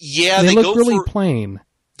 Yeah, they look really plain.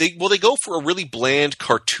 They go for a really bland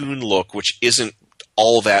cartoon look, which isn't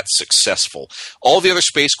all that successful. All the other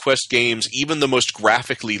Space Quest games, even the most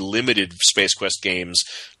graphically limited Space Quest games,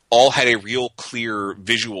 all had a real clear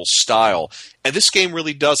visual style. And this game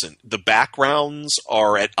really doesn't. The backgrounds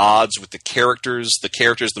are at odds with the characters. The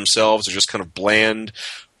characters themselves are just kind of bland.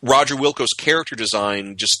 Roger Wilco's character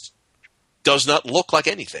design just does not look like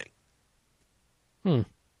anything.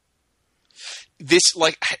 This,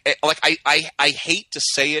 I hate to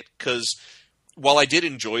say it, because while I did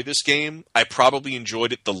enjoy this game, I probably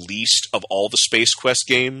enjoyed it the least of all the Space Quest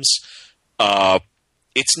games.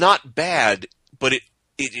 It's not bad, but it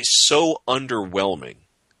is so underwhelming.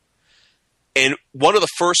 And one of the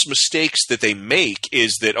first mistakes that they make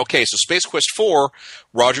is that, okay, so Space Quest 4,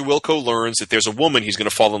 Roger Wilco learns that there's a woman he's going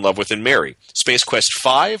to fall in love with and marry. Space Quest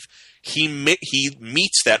 5, he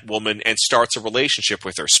meets that woman and starts a relationship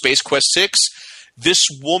with her. Space Quest 6, this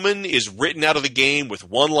woman is written out of the game with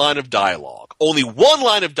one line of dialogue. Only one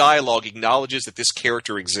line of dialogue acknowledges that this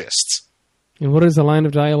character exists. And what does the line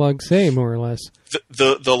of dialogue say, more or less?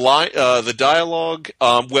 The dialogue,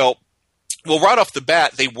 well, Well, right off the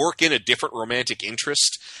bat, they work in a different romantic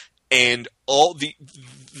interest, and all the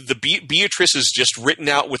Beatrice is just written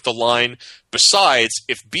out with the line. Besides,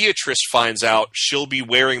 if Beatrice finds out, she'll be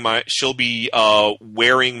wearing my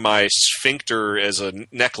sphincter as a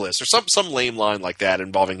necklace, or some lame line like that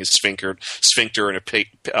involving his sphincter and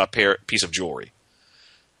a piece of jewelry.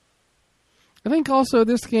 I think also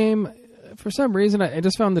this game, for some reason, I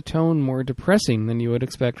just found the tone more depressing than you would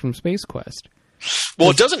expect from Space Quest. Well,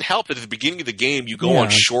 it doesn't help that at the beginning of the game you go on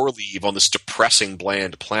shore leave on this depressing,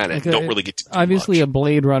 bland planet. Like and don't really get to do obviously much. a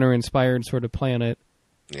Blade Runner-inspired sort of planet.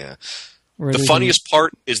 Yeah. The funniest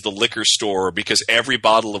part is the liquor store, because every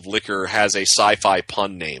bottle of liquor has a sci-fi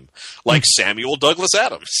pun name, like Samuel Douglas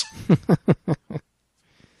Adams.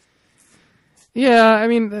 Yeah, I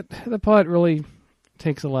mean, the plot really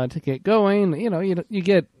takes a lot to get going. You know, you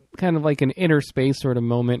get kind of like an inner space sort of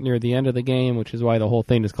moment near the end of the game, which is why the whole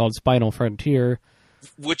thing is called Spinal Frontier.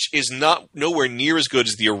 Which is nowhere near as good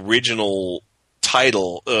as the original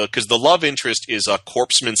title, because the love interest is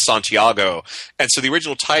Corpseman Santiago, and so the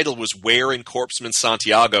original title was Where in Corpseman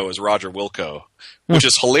Santiago is Roger Wilco, which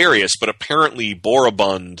is hilarious, but apparently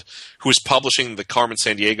Borabund, who was publishing the Carmen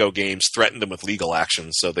Sandiego games, threatened them with legal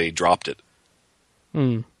action, so they dropped it.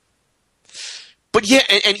 But yeah,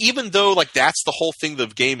 and even though like that's the whole thing the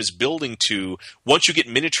game is building to, once you get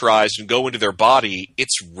miniaturized and go into their body,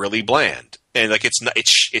 it's really bland, and like it's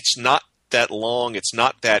not that long, it's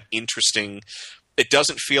not that interesting, it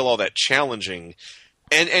doesn't feel all that challenging.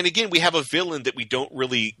 And again, we have a villain that we don't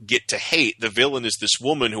really get to hate. The villain is this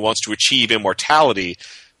woman who wants to achieve immortality.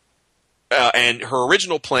 And her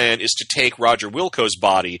original plan is to take Roger Wilco's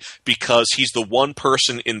body because he's the one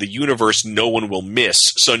person in the universe no one will miss,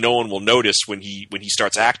 so no one will notice when he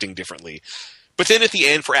starts acting differently. But then at the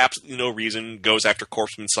end, for absolutely no reason, goes after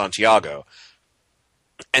Corpseman Santiago.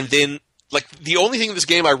 And then, like, the only thing in this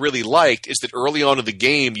game I really liked is that early on in the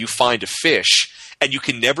game you find a fish, and you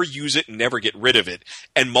can never use it and never get rid of it.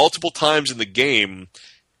 And multiple times in the game,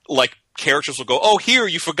 like, characters will go, oh, here,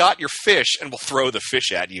 you forgot your fish, and will throw the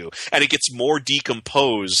fish at you. And it gets more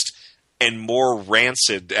decomposed and more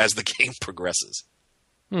rancid as the game progresses.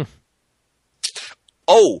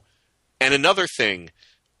 Oh, and another thing.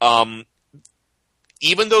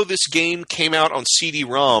 Even though this game came out on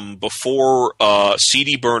CD-ROM before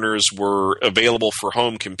CD burners were available for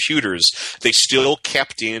home computers, they still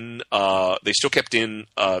kept in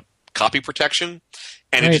copy protection.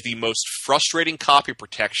 And right. It is the most frustrating copy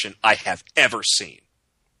protection I have ever seen.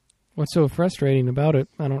 What's so frustrating about it?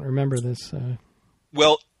 I don't remember this.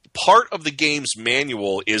 Well, part of the game's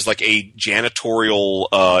manual is like a janitorial,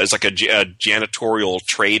 janitorial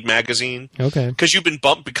trade magazine. Okay. Because you've been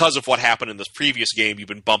bumped because of what happened in the previous game. You've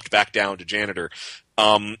been bumped back down to janitor,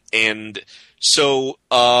 and so.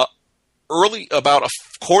 Early, about a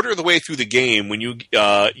quarter of the way through the game, when you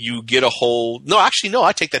get a whole... No, actually, no,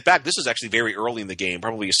 I take that back. This is actually very early in the game,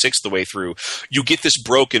 probably a sixth of the way through. You get this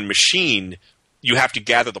broken machine you have to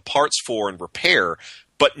gather the parts for and repair,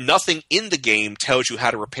 but nothing in the game tells you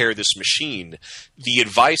how to repair this machine. The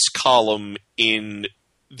advice column in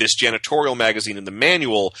this janitorial magazine in the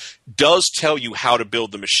manual does tell you how to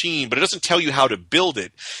build the machine, but it doesn't tell you how to build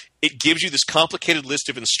it. It gives you this complicated list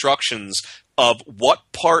of instructions of what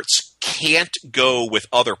parts can't go with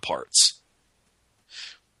other parts.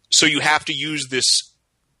 So you have to use this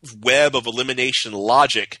web of elimination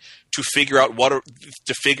logic to figure out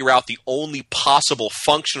the only possible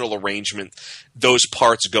functional arrangement those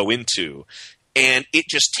parts go into. And it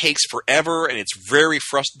just takes forever, and it's very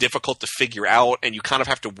difficult to figure out, and you kind of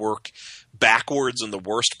have to work backwards in the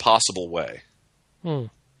worst possible way.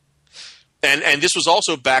 And this was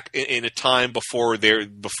also back in a time before the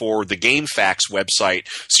GameFAQs website,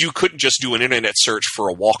 so you couldn't just do an internet search for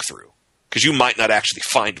a walkthrough, because you might not actually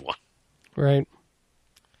find one. Right.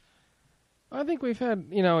 I think we've had,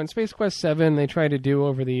 in Space Quest 7, they tried to do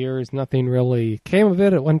over the years, nothing really came of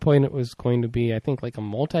it. At one point it was going to be, I think, like a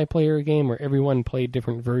multiplayer game where everyone played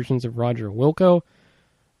different versions of Roger Wilco.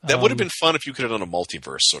 That would have been fun if you could have done a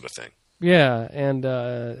multiverse sort of thing. Yeah, and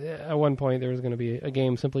at one point there was going to be a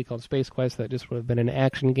game simply called Space Quest that just would have been an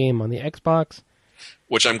action game on the Xbox.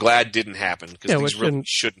 Which I'm glad didn't happen, because these really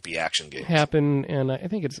shouldn't be action games. Happen, and I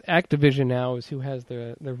think it's Activision now is who has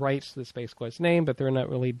the rights to the Space Quest name, but they're not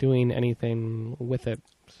really doing anything with it.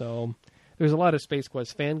 So there's a lot of Space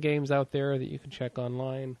Quest fan games out there that you can check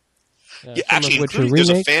online. Yeah, actually, there's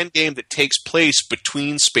a fan game that takes place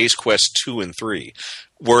between Space Quest 2 and 3,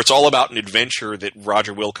 where it's all about an adventure that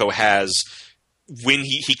Roger Wilco has when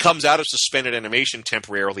he comes out of suspended animation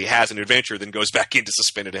temporarily, has an adventure, then goes back into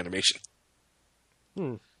suspended animation.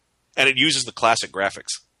 And it uses the classic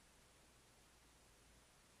graphics.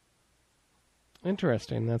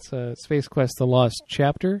 Interesting. That's Space Quest: The Lost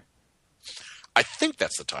Chapter. I think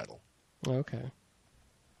that's the title. Okay.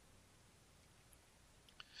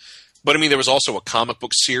 But I mean, there was also a comic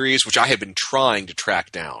book series which I have been trying to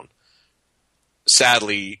track down.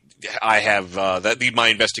 Sadly, I have my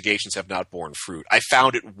investigations have not borne fruit. I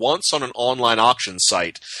found it once on an online auction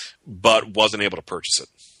site, but wasn't able to purchase it.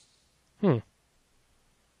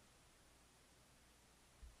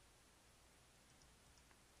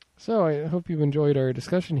 So I hope you've enjoyed our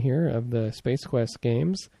discussion here of the Space Quest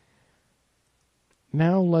games.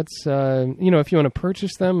 Now let's, if you want to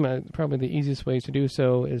purchase them, probably the easiest way to do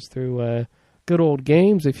so is through Good Old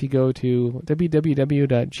Games. If you go to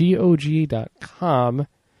www.gog.com,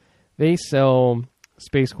 they sell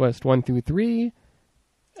Space Quest 1 through 3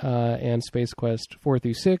 and Space Quest 4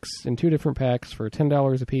 through 6 in 2 different packs for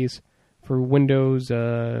 $10 a piece for Windows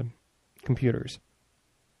computers.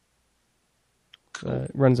 Cool.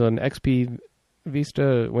 It runs on XP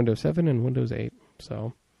Vista, Windows 7, and Windows 8.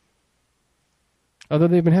 So, although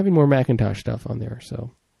they've been having more Macintosh stuff on there,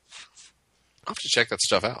 so I'll have to check that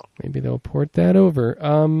stuff out. maybe they'll port that over.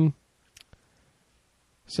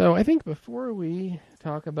 So I think before we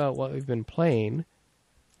talk about what we've been playing,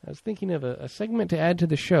 I was thinking of a segment to add to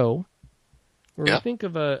the show, where we think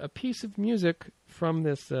of a piece of music from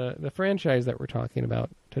this the franchise that we're talking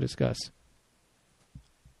about to discuss.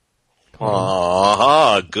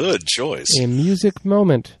 Good choice. A music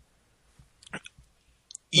moment.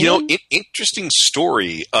 Interesting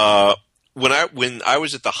story. When I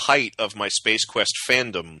was at the height of my Space Quest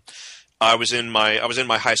fandom, I was in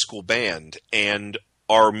my high school band, and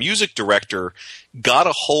our music director got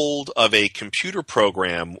a hold of a computer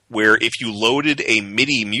program where if you loaded a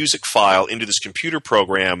MIDI music file into this computer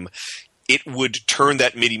program, it would turn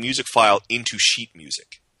that MIDI music file into sheet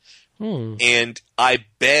music. And I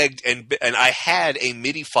begged, and I had a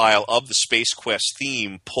MIDI file of the Space Quest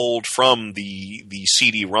theme pulled from the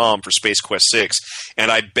CD-ROM for Space Quest 6,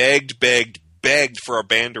 and I begged for our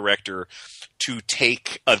band director to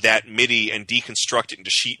take that MIDI and deconstruct it into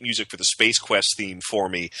sheet music for the Space Quest theme for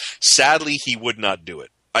me. Sadly, he would not do it.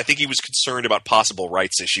 I think he was concerned about possible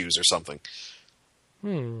rights issues or something.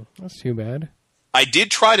 That's too bad. I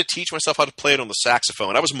did try to teach myself how to play it on the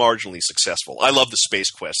saxophone. I was marginally successful. I love the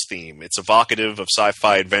Space Quest theme. It's evocative of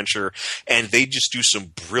sci-fi adventure, and they just do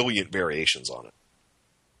some brilliant variations on it.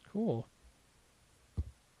 Cool.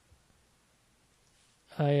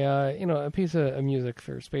 A piece of music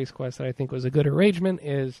for Space Quest that I think was a good arrangement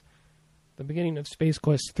is the beginning of Space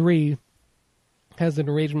Quest 3 has an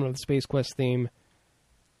arrangement of the Space Quest theme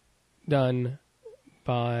done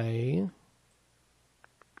by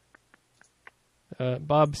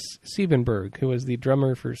Bob Siebenberg, who was the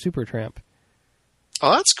drummer for Supertramp.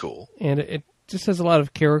 Oh, that's cool. And it just has a lot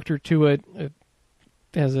of character to it. It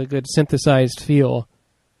has a good synthesized feel.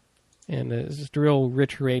 And it's just a real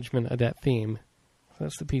rich arrangement of that theme. So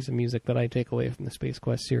that's the piece of music that I take away from the Space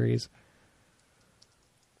Quest series.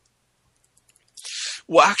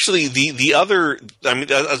 Well, actually, the other, I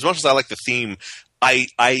mean, as much as I like the theme,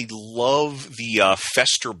 I love the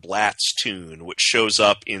Fester Blatz tune, which shows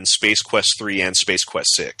up in Space Quest 3 and Space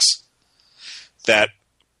Quest 6. That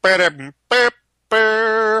it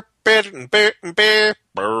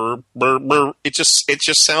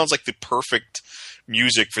just sounds like the perfect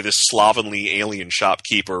music for this slovenly alien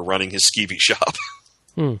shopkeeper running his skeevy shop.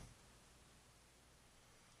 It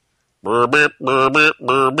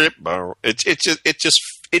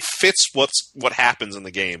fits what happens in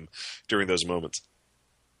the game during those moments.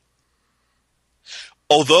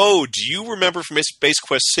 Although, do you remember from Space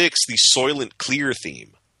Quest 6 the Soylent Clear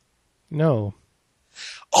theme? No.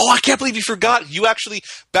 Oh, I can't believe you forgot. You actually,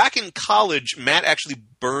 back in college, Matt actually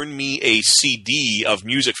burned me a CD of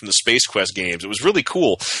music from the Space Quest games. It was really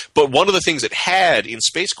cool. But one of the things it had in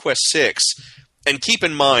Space Quest 6, and keep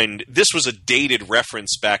in mind, this was a dated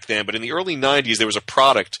reference back then, but in the early 90s, there was a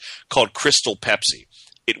product called Crystal Pepsi.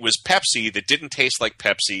 It was Pepsi that didn't taste like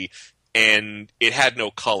Pepsi, and it had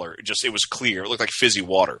no color. It was clear. It looked like fizzy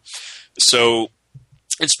water. So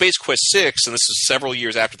in Space Quest 6, and this is several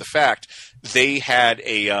years after the fact, they had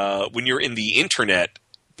when you're in the internet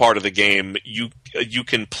part of the game, you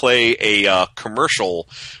can play a commercial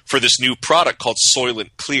for this new product called Soylent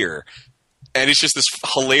Clear. And it's just this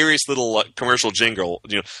hilarious little commercial jingle.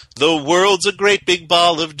 You know, the world's a great big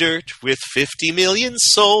ball of dirt with 50 million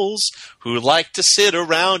souls who like to sit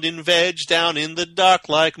around and veg down in the dark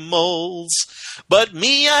like moles. But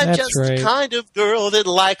me, I'm That's just right. the kind of girl that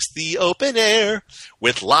likes the open air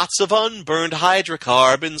with lots of unburned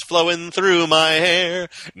hydrocarbons flowing through my hair.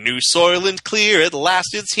 New Soylent Clear, at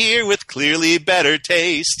last it's here with clearly better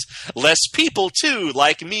taste. Less people too,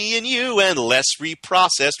 like me and you, and less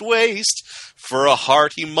reprocessed waste. For a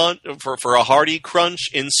hearty crunch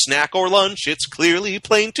in snack or lunch, it's clearly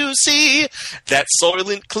plain to see that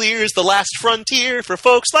Soylent Clear's the last frontier for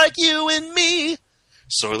folks like you and me.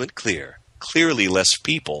 Soylent Clear, clearly less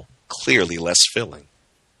people, clearly less filling.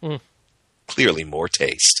 Clearly more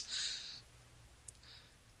taste.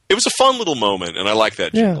 It was a fun little moment, and I like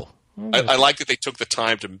that jingle. Yeah. I like that they took the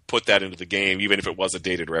time to put that into the game, even if it was a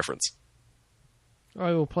dated reference.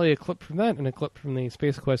 I will play a clip from that and a clip from the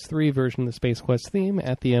Space Quest 3 version of the Space Quest theme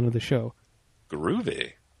at the end of the show.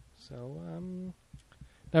 Groovy. So,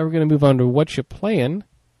 now we're going to move on to What You Playin'.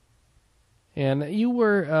 And you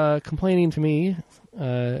were complaining to me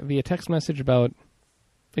via text message about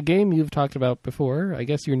a game you've talked about before. I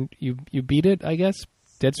guess you beat it, I guess?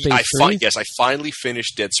 Dead Space 3? Yes, I finally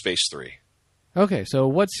finished Dead Space 3. Okay, so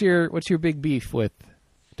what's your big beef with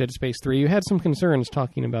Dead Space 3? You had some concerns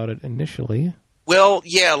talking about it initially. Well,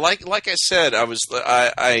 yeah, like I said, I was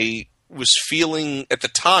feeling at the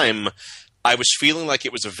time, I was feeling like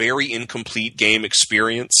it was a very incomplete game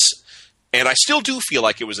experience, and I still do feel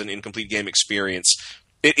like it was an incomplete game experience.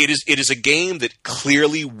 It is a game that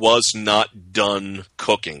clearly was not done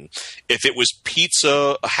cooking. If it was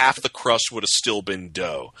pizza, half the crust would have still been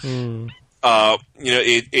dough.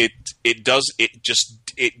 It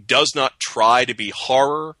does not try to be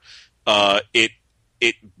horror. It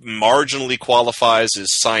marginally qualifies as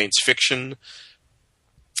science fiction.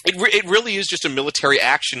 It really is just a military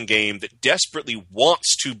action game that desperately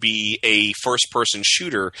wants to be a first-person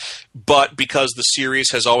shooter, but because the series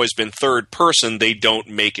has always been third-person, they don't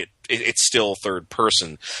make it. It's still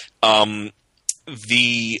third-person. I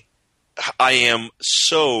am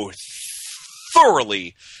so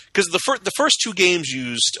thoroughly... Because the first two games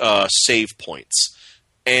used save points.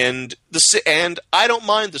 And I don't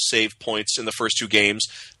mind the save points in the first two games.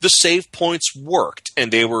 The save points worked,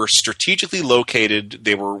 and they were strategically located.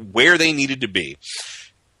 They were where they needed to be.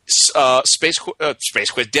 Space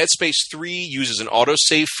Quest Dead Space 3 uses an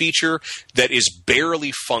autosave feature that is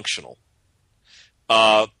barely functional.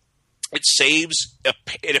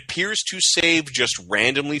 It appears to save just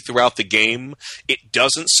randomly throughout the game. It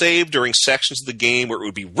doesn't save during sections of the game where it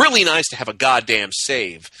would be really nice to have a goddamn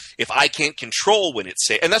save. If I can't control when it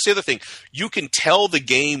saves. And that's the other thing. You can tell the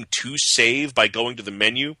game to save by going to the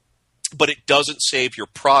menu, but it doesn't save your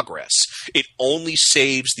progress. It only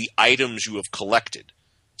saves the items you have collected.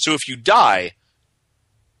 So if you die,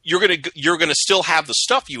 you're gonna still have the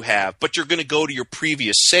stuff you have, but you're gonna go to your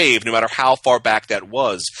previous save no matter how far back that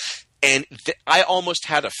was. And I almost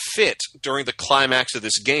had a fit during the climax of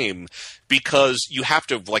this game because you have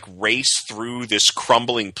to race through this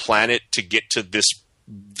crumbling planet to get to this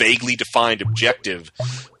vaguely defined objective.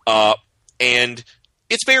 And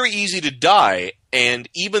it's very easy to die. And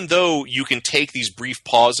even though you can take these brief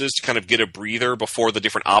pauses to kind of get a breather before the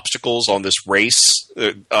different obstacles on this race,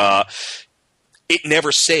 it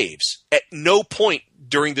never saves. At no point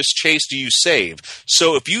during this chase do you save.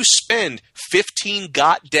 So if you spend 15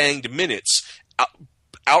 god-danged minutes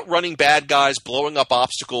outrunning bad guys, blowing up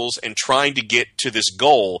obstacles, and trying to get to this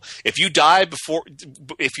goal, if you die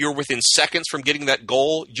if you're within seconds from getting that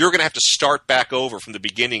goal, you're going to have to start back over from the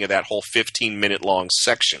beginning of that whole 15-minute long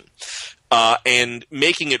section. And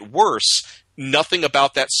making it worse, nothing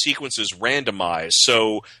about that sequence is randomized.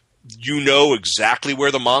 So you know exactly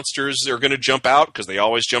where the monsters are going to jump out because they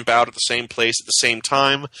always jump out at the same place at the same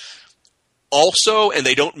time. Also, and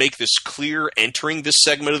they don't make this clear entering this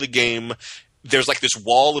segment of the game, there's this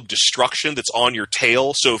wall of destruction that's on your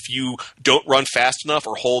tail. So if you don't run fast enough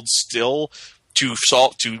or hold still to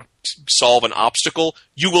solve an obstacle,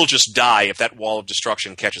 you will just die if that wall of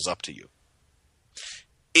destruction catches up to you.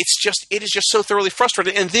 It is just so thoroughly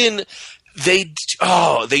frustrating. And then they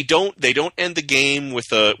don't end the game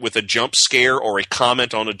with a jump scare or a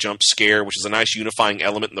comment on a jump scare, which is a nice unifying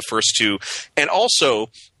element in the first two. And also,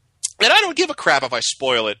 and I don't give a crap if I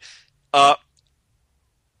spoil it,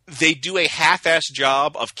 they do a half-assed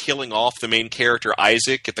job of killing off the main character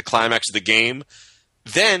Isaac at the climax of the game.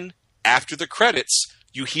 Then, after the credits,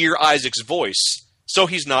 you hear Isaac's voice, so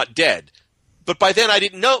he's not dead. But by then I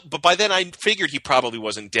didn't know. But by then I figured he probably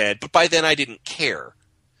wasn't dead. But by then I didn't care.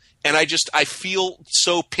 And I feel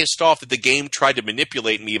so pissed off that the game tried to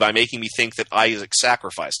manipulate me by making me think that Isaac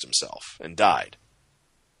sacrificed himself and died.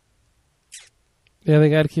 Yeah,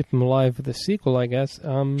 they got to keep him alive for the sequel, I guess.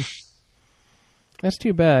 That's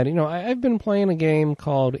too bad. I've been playing a game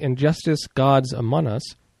called Injustice: Gods Among Us,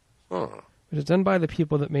 which is done by the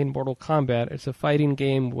people that made Mortal Kombat. It's a fighting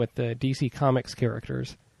game with the DC Comics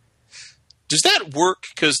characters. Does that work?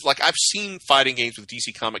 Because I've seen fighting games with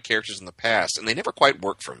DC comic characters in the past, and they never quite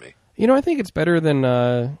work for me. I think it's better than,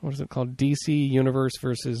 what is it called? DC Universe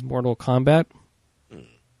versus Mortal Kombat.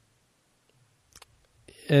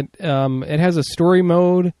 It has a story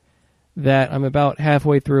mode that I'm about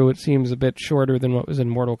halfway through. It seems a bit shorter than what was in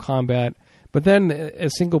Mortal Kombat. But then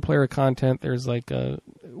as single-player content, there's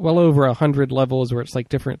well over 100 levels where it's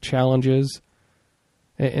different challenges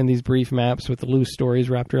in these brief maps with the loose stories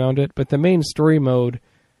wrapped around it. But the main story mode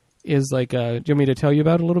is do you want me to tell you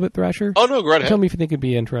about it a little bit, Thrasher? Oh, no, go right ahead. Tell me if you think it'd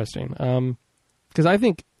be interesting. Because I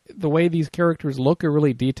think the way these characters look are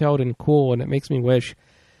really detailed and cool, and it makes me wish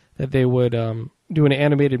that they would do an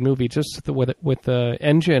animated movie just with the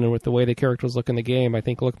engine and with the way the characters look in the game. I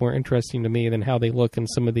think look more interesting to me than how they look in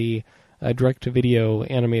some of the direct-to-video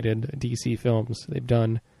animated DC films they've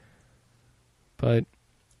done. But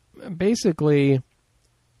basically,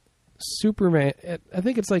 Superman, I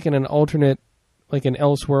think it's in an alternate, an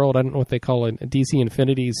Elseworld, I don't know what they call it, a DC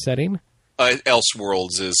Infinity setting.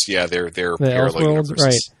 Elseworlds is, they're the parallel Elseworlds, universes.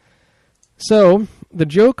 right. So, the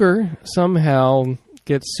Joker somehow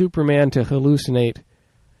gets Superman to hallucinate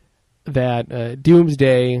that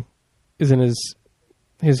Doomsday is in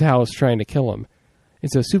his house trying to kill him. And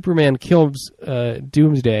so Superman kills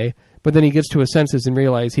Doomsday, but then he gets to his senses and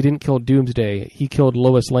realizes he didn't kill Doomsday. He killed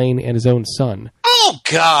Lois Lane and his own son. Oh,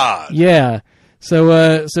 God! Yeah.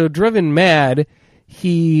 So driven mad,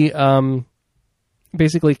 he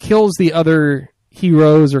basically kills the other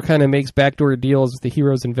heroes or kind of makes backdoor deals with the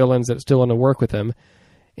heroes and villains that still want to work with him.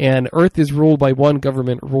 And Earth is ruled by one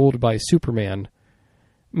government ruled by Superman.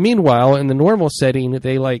 Meanwhile, in the normal setting,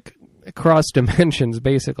 they cross dimensions,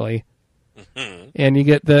 basically. Mm-hmm. And you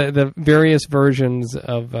get the various versions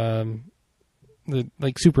of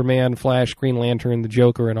Superman, Flash, Green Lantern, the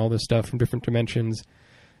Joker, and all this stuff from different dimensions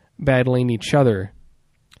battling each other,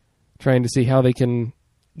 trying to see how they can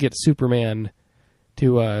get Superman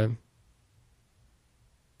to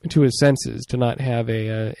his senses, to not have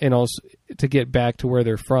and also to get back to where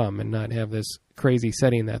they're from and not have this crazy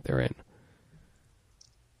setting that they're in.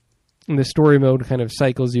 And the story mode kind of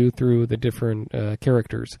cycles you through the different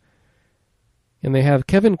characters. And they have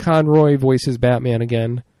Kevin Conroy voices Batman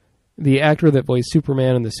again. The actor that voiced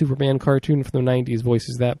Superman in the Superman cartoon from the 90s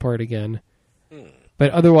voices that part again. But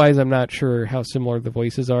otherwise, I'm not sure how similar the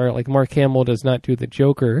voices are. Mark Hamill does not do the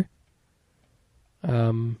Joker.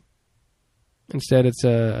 Instead, it's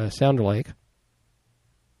a sound-alike.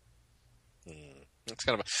 It's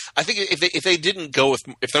kind of. I think if they didn't go with,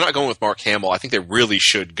 if they're not going with Mark Hamill, I think they really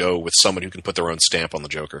should go with someone who can put their own stamp on the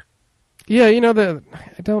Joker. Yeah,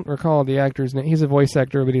 I don't recall the actor's name. He's a voice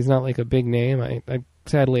actor, but he's not a big name.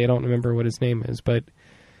 Sadly, I don't remember what his name is, but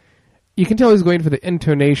you can tell he's going for the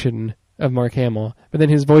intonation of Mark Hamill, but then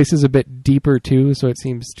his voice is a bit deeper too, so it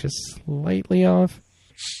seems just slightly off.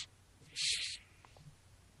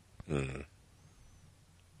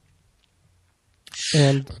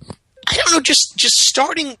 And I don't know, just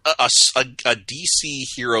starting a DC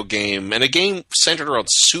hero game and a game centered around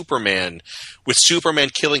Superman, with Superman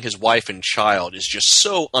killing his wife and child, is just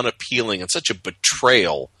so unappealing and such a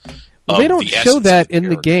betrayal. They don't show that in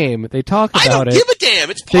the game. They talk about it. I don't give a damn.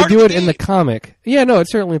 It's part of the game. They do it in the comic. Yeah, no,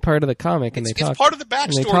 it's certainly part of the comic, and it's part of the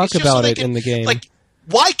backstory. And they talk about it in the game.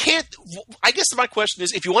 Why can't? I guess my question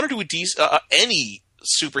is, if you want to do any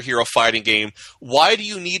superhero fighting game, why do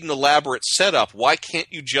you need an elaborate setup? Why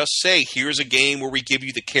can't you just say, here's a game where we give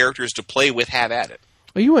you the characters to play with, have at it?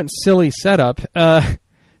 Well, you went silly setup.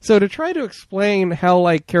 So to try to explain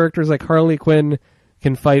how characters like Harley Quinn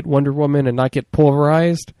can fight Wonder Woman and not get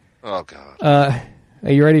pulverized. Oh, God.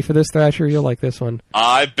 Are you ready for this, Thrasher? You'll like this one.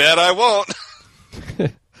 I bet I won't.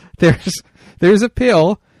 There's a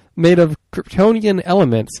pill made of Kryptonian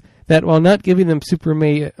elements that, while not giving them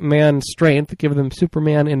Superman strength, give them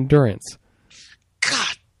Superman endurance.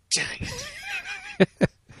 God dang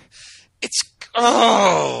it.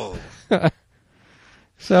 Oh.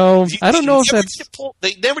 So, I don't know if that's...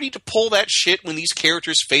 They never need to pull that shit when these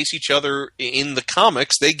characters face each other in the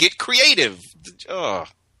comics. They get creative. Ugh.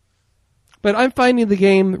 But I'm finding the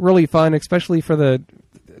game really fun, especially for the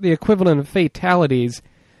equivalent of fatalities.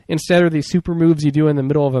 Instead of these super moves you do in the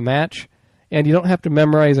middle of a match. And you don't have to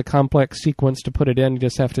memorize a complex sequence to put it in. You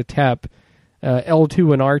just have to tap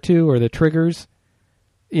L2 and R2, or the triggers,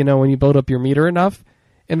 when you build up your meter enough.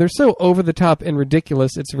 And they're so over-the-top and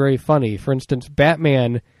ridiculous, it's very funny. For instance,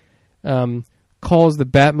 Batman calls the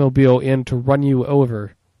Batmobile in to run you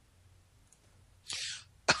over.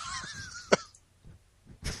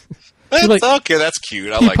 Okay, that's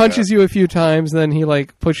cute. He punches you a few times, then he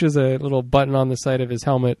like pushes a little button on the side of his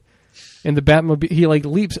helmet, and the Batmobile. He like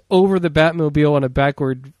leaps over the Batmobile on a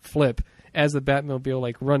backward flip as the Batmobile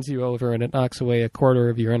like runs you over, and it knocks away a quarter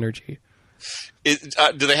of your energy.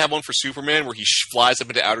 Do they have one for Superman where he flies up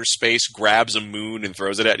into outer space, grabs a moon, and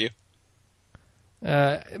throws it at you?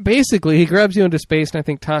 Basically, he grabs you into space and I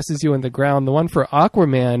think tosses you on the ground. The one for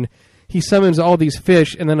Aquaman, he summons all these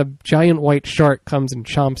fish, and then a giant white shark comes and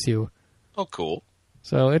chomps you. Oh, cool.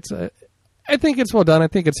 So it's, I think it's well done. I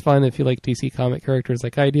think it's fun if you like DC comic characters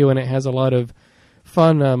like I do, and it has a lot of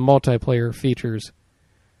fun multiplayer features.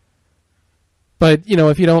 But, you know,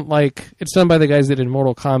 if you don't like... It's done by the guys that did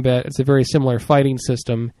Mortal Kombat. It's a very similar fighting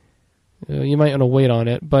system. You might want to wait on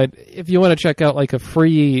it. But if you want to check out like a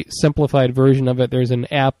free, simplified version of it, there's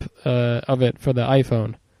an app of it for the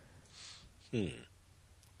iPhone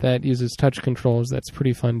that uses touch controls. That's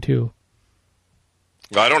pretty fun, too.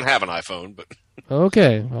 Well, I don't have an iPhone, but...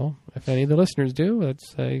 Okay, well, if any of the listeners do,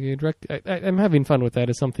 that's I'm having fun with that.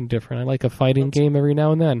 It's something different. I like a fighting game every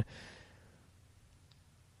now and then.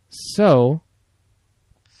 So...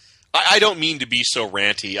 I don't mean to be so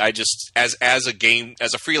ranty. I just, as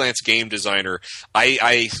a freelance game designer,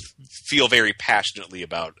 I feel very passionately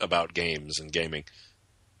about games and gaming.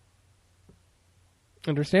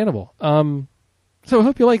 Understandable. So I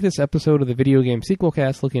hope you like this episode of the Video Game Sequel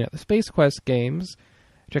Cast looking at the Space Quest games.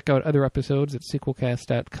 Check out other episodes at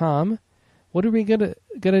sequelcast.com. What are we gonna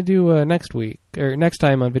do next week or next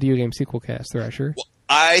time on Video Game Sequel Cast, Thrasher?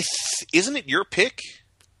 Well, isn't it your pick?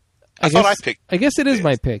 I thought I picked. I guess it is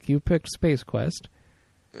my pick. You picked Space Quest.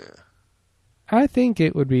 Yeah. I think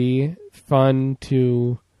it would be fun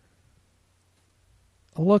to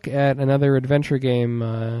look at another adventure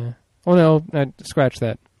game. Scratch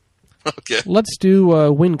that. Okay. Let's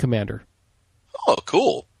do Wing Commander. Oh,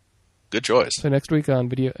 cool. Good choice. So next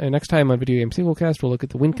time on Video Game Sequelcast, we'll look at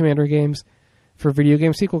the Wing Commander games for Video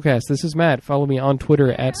Game Sequelcast. This is Matt. Follow me on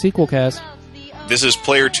Twitter at Sequelcast. This is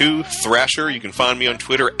Player 2, Thrasher. You can find me on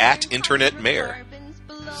Twitter at InternetMayor.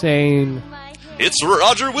 Saying... It's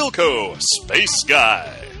Roger Wilco, Space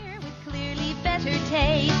Guy. Clearly better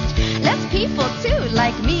taste. Less people too,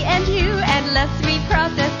 like me and you, and less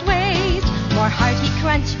reprocessed waste. More hearty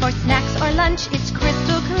crunch for snacks or lunch, it's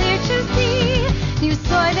crystal clear to see. New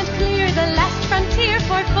Soylent Clear, the last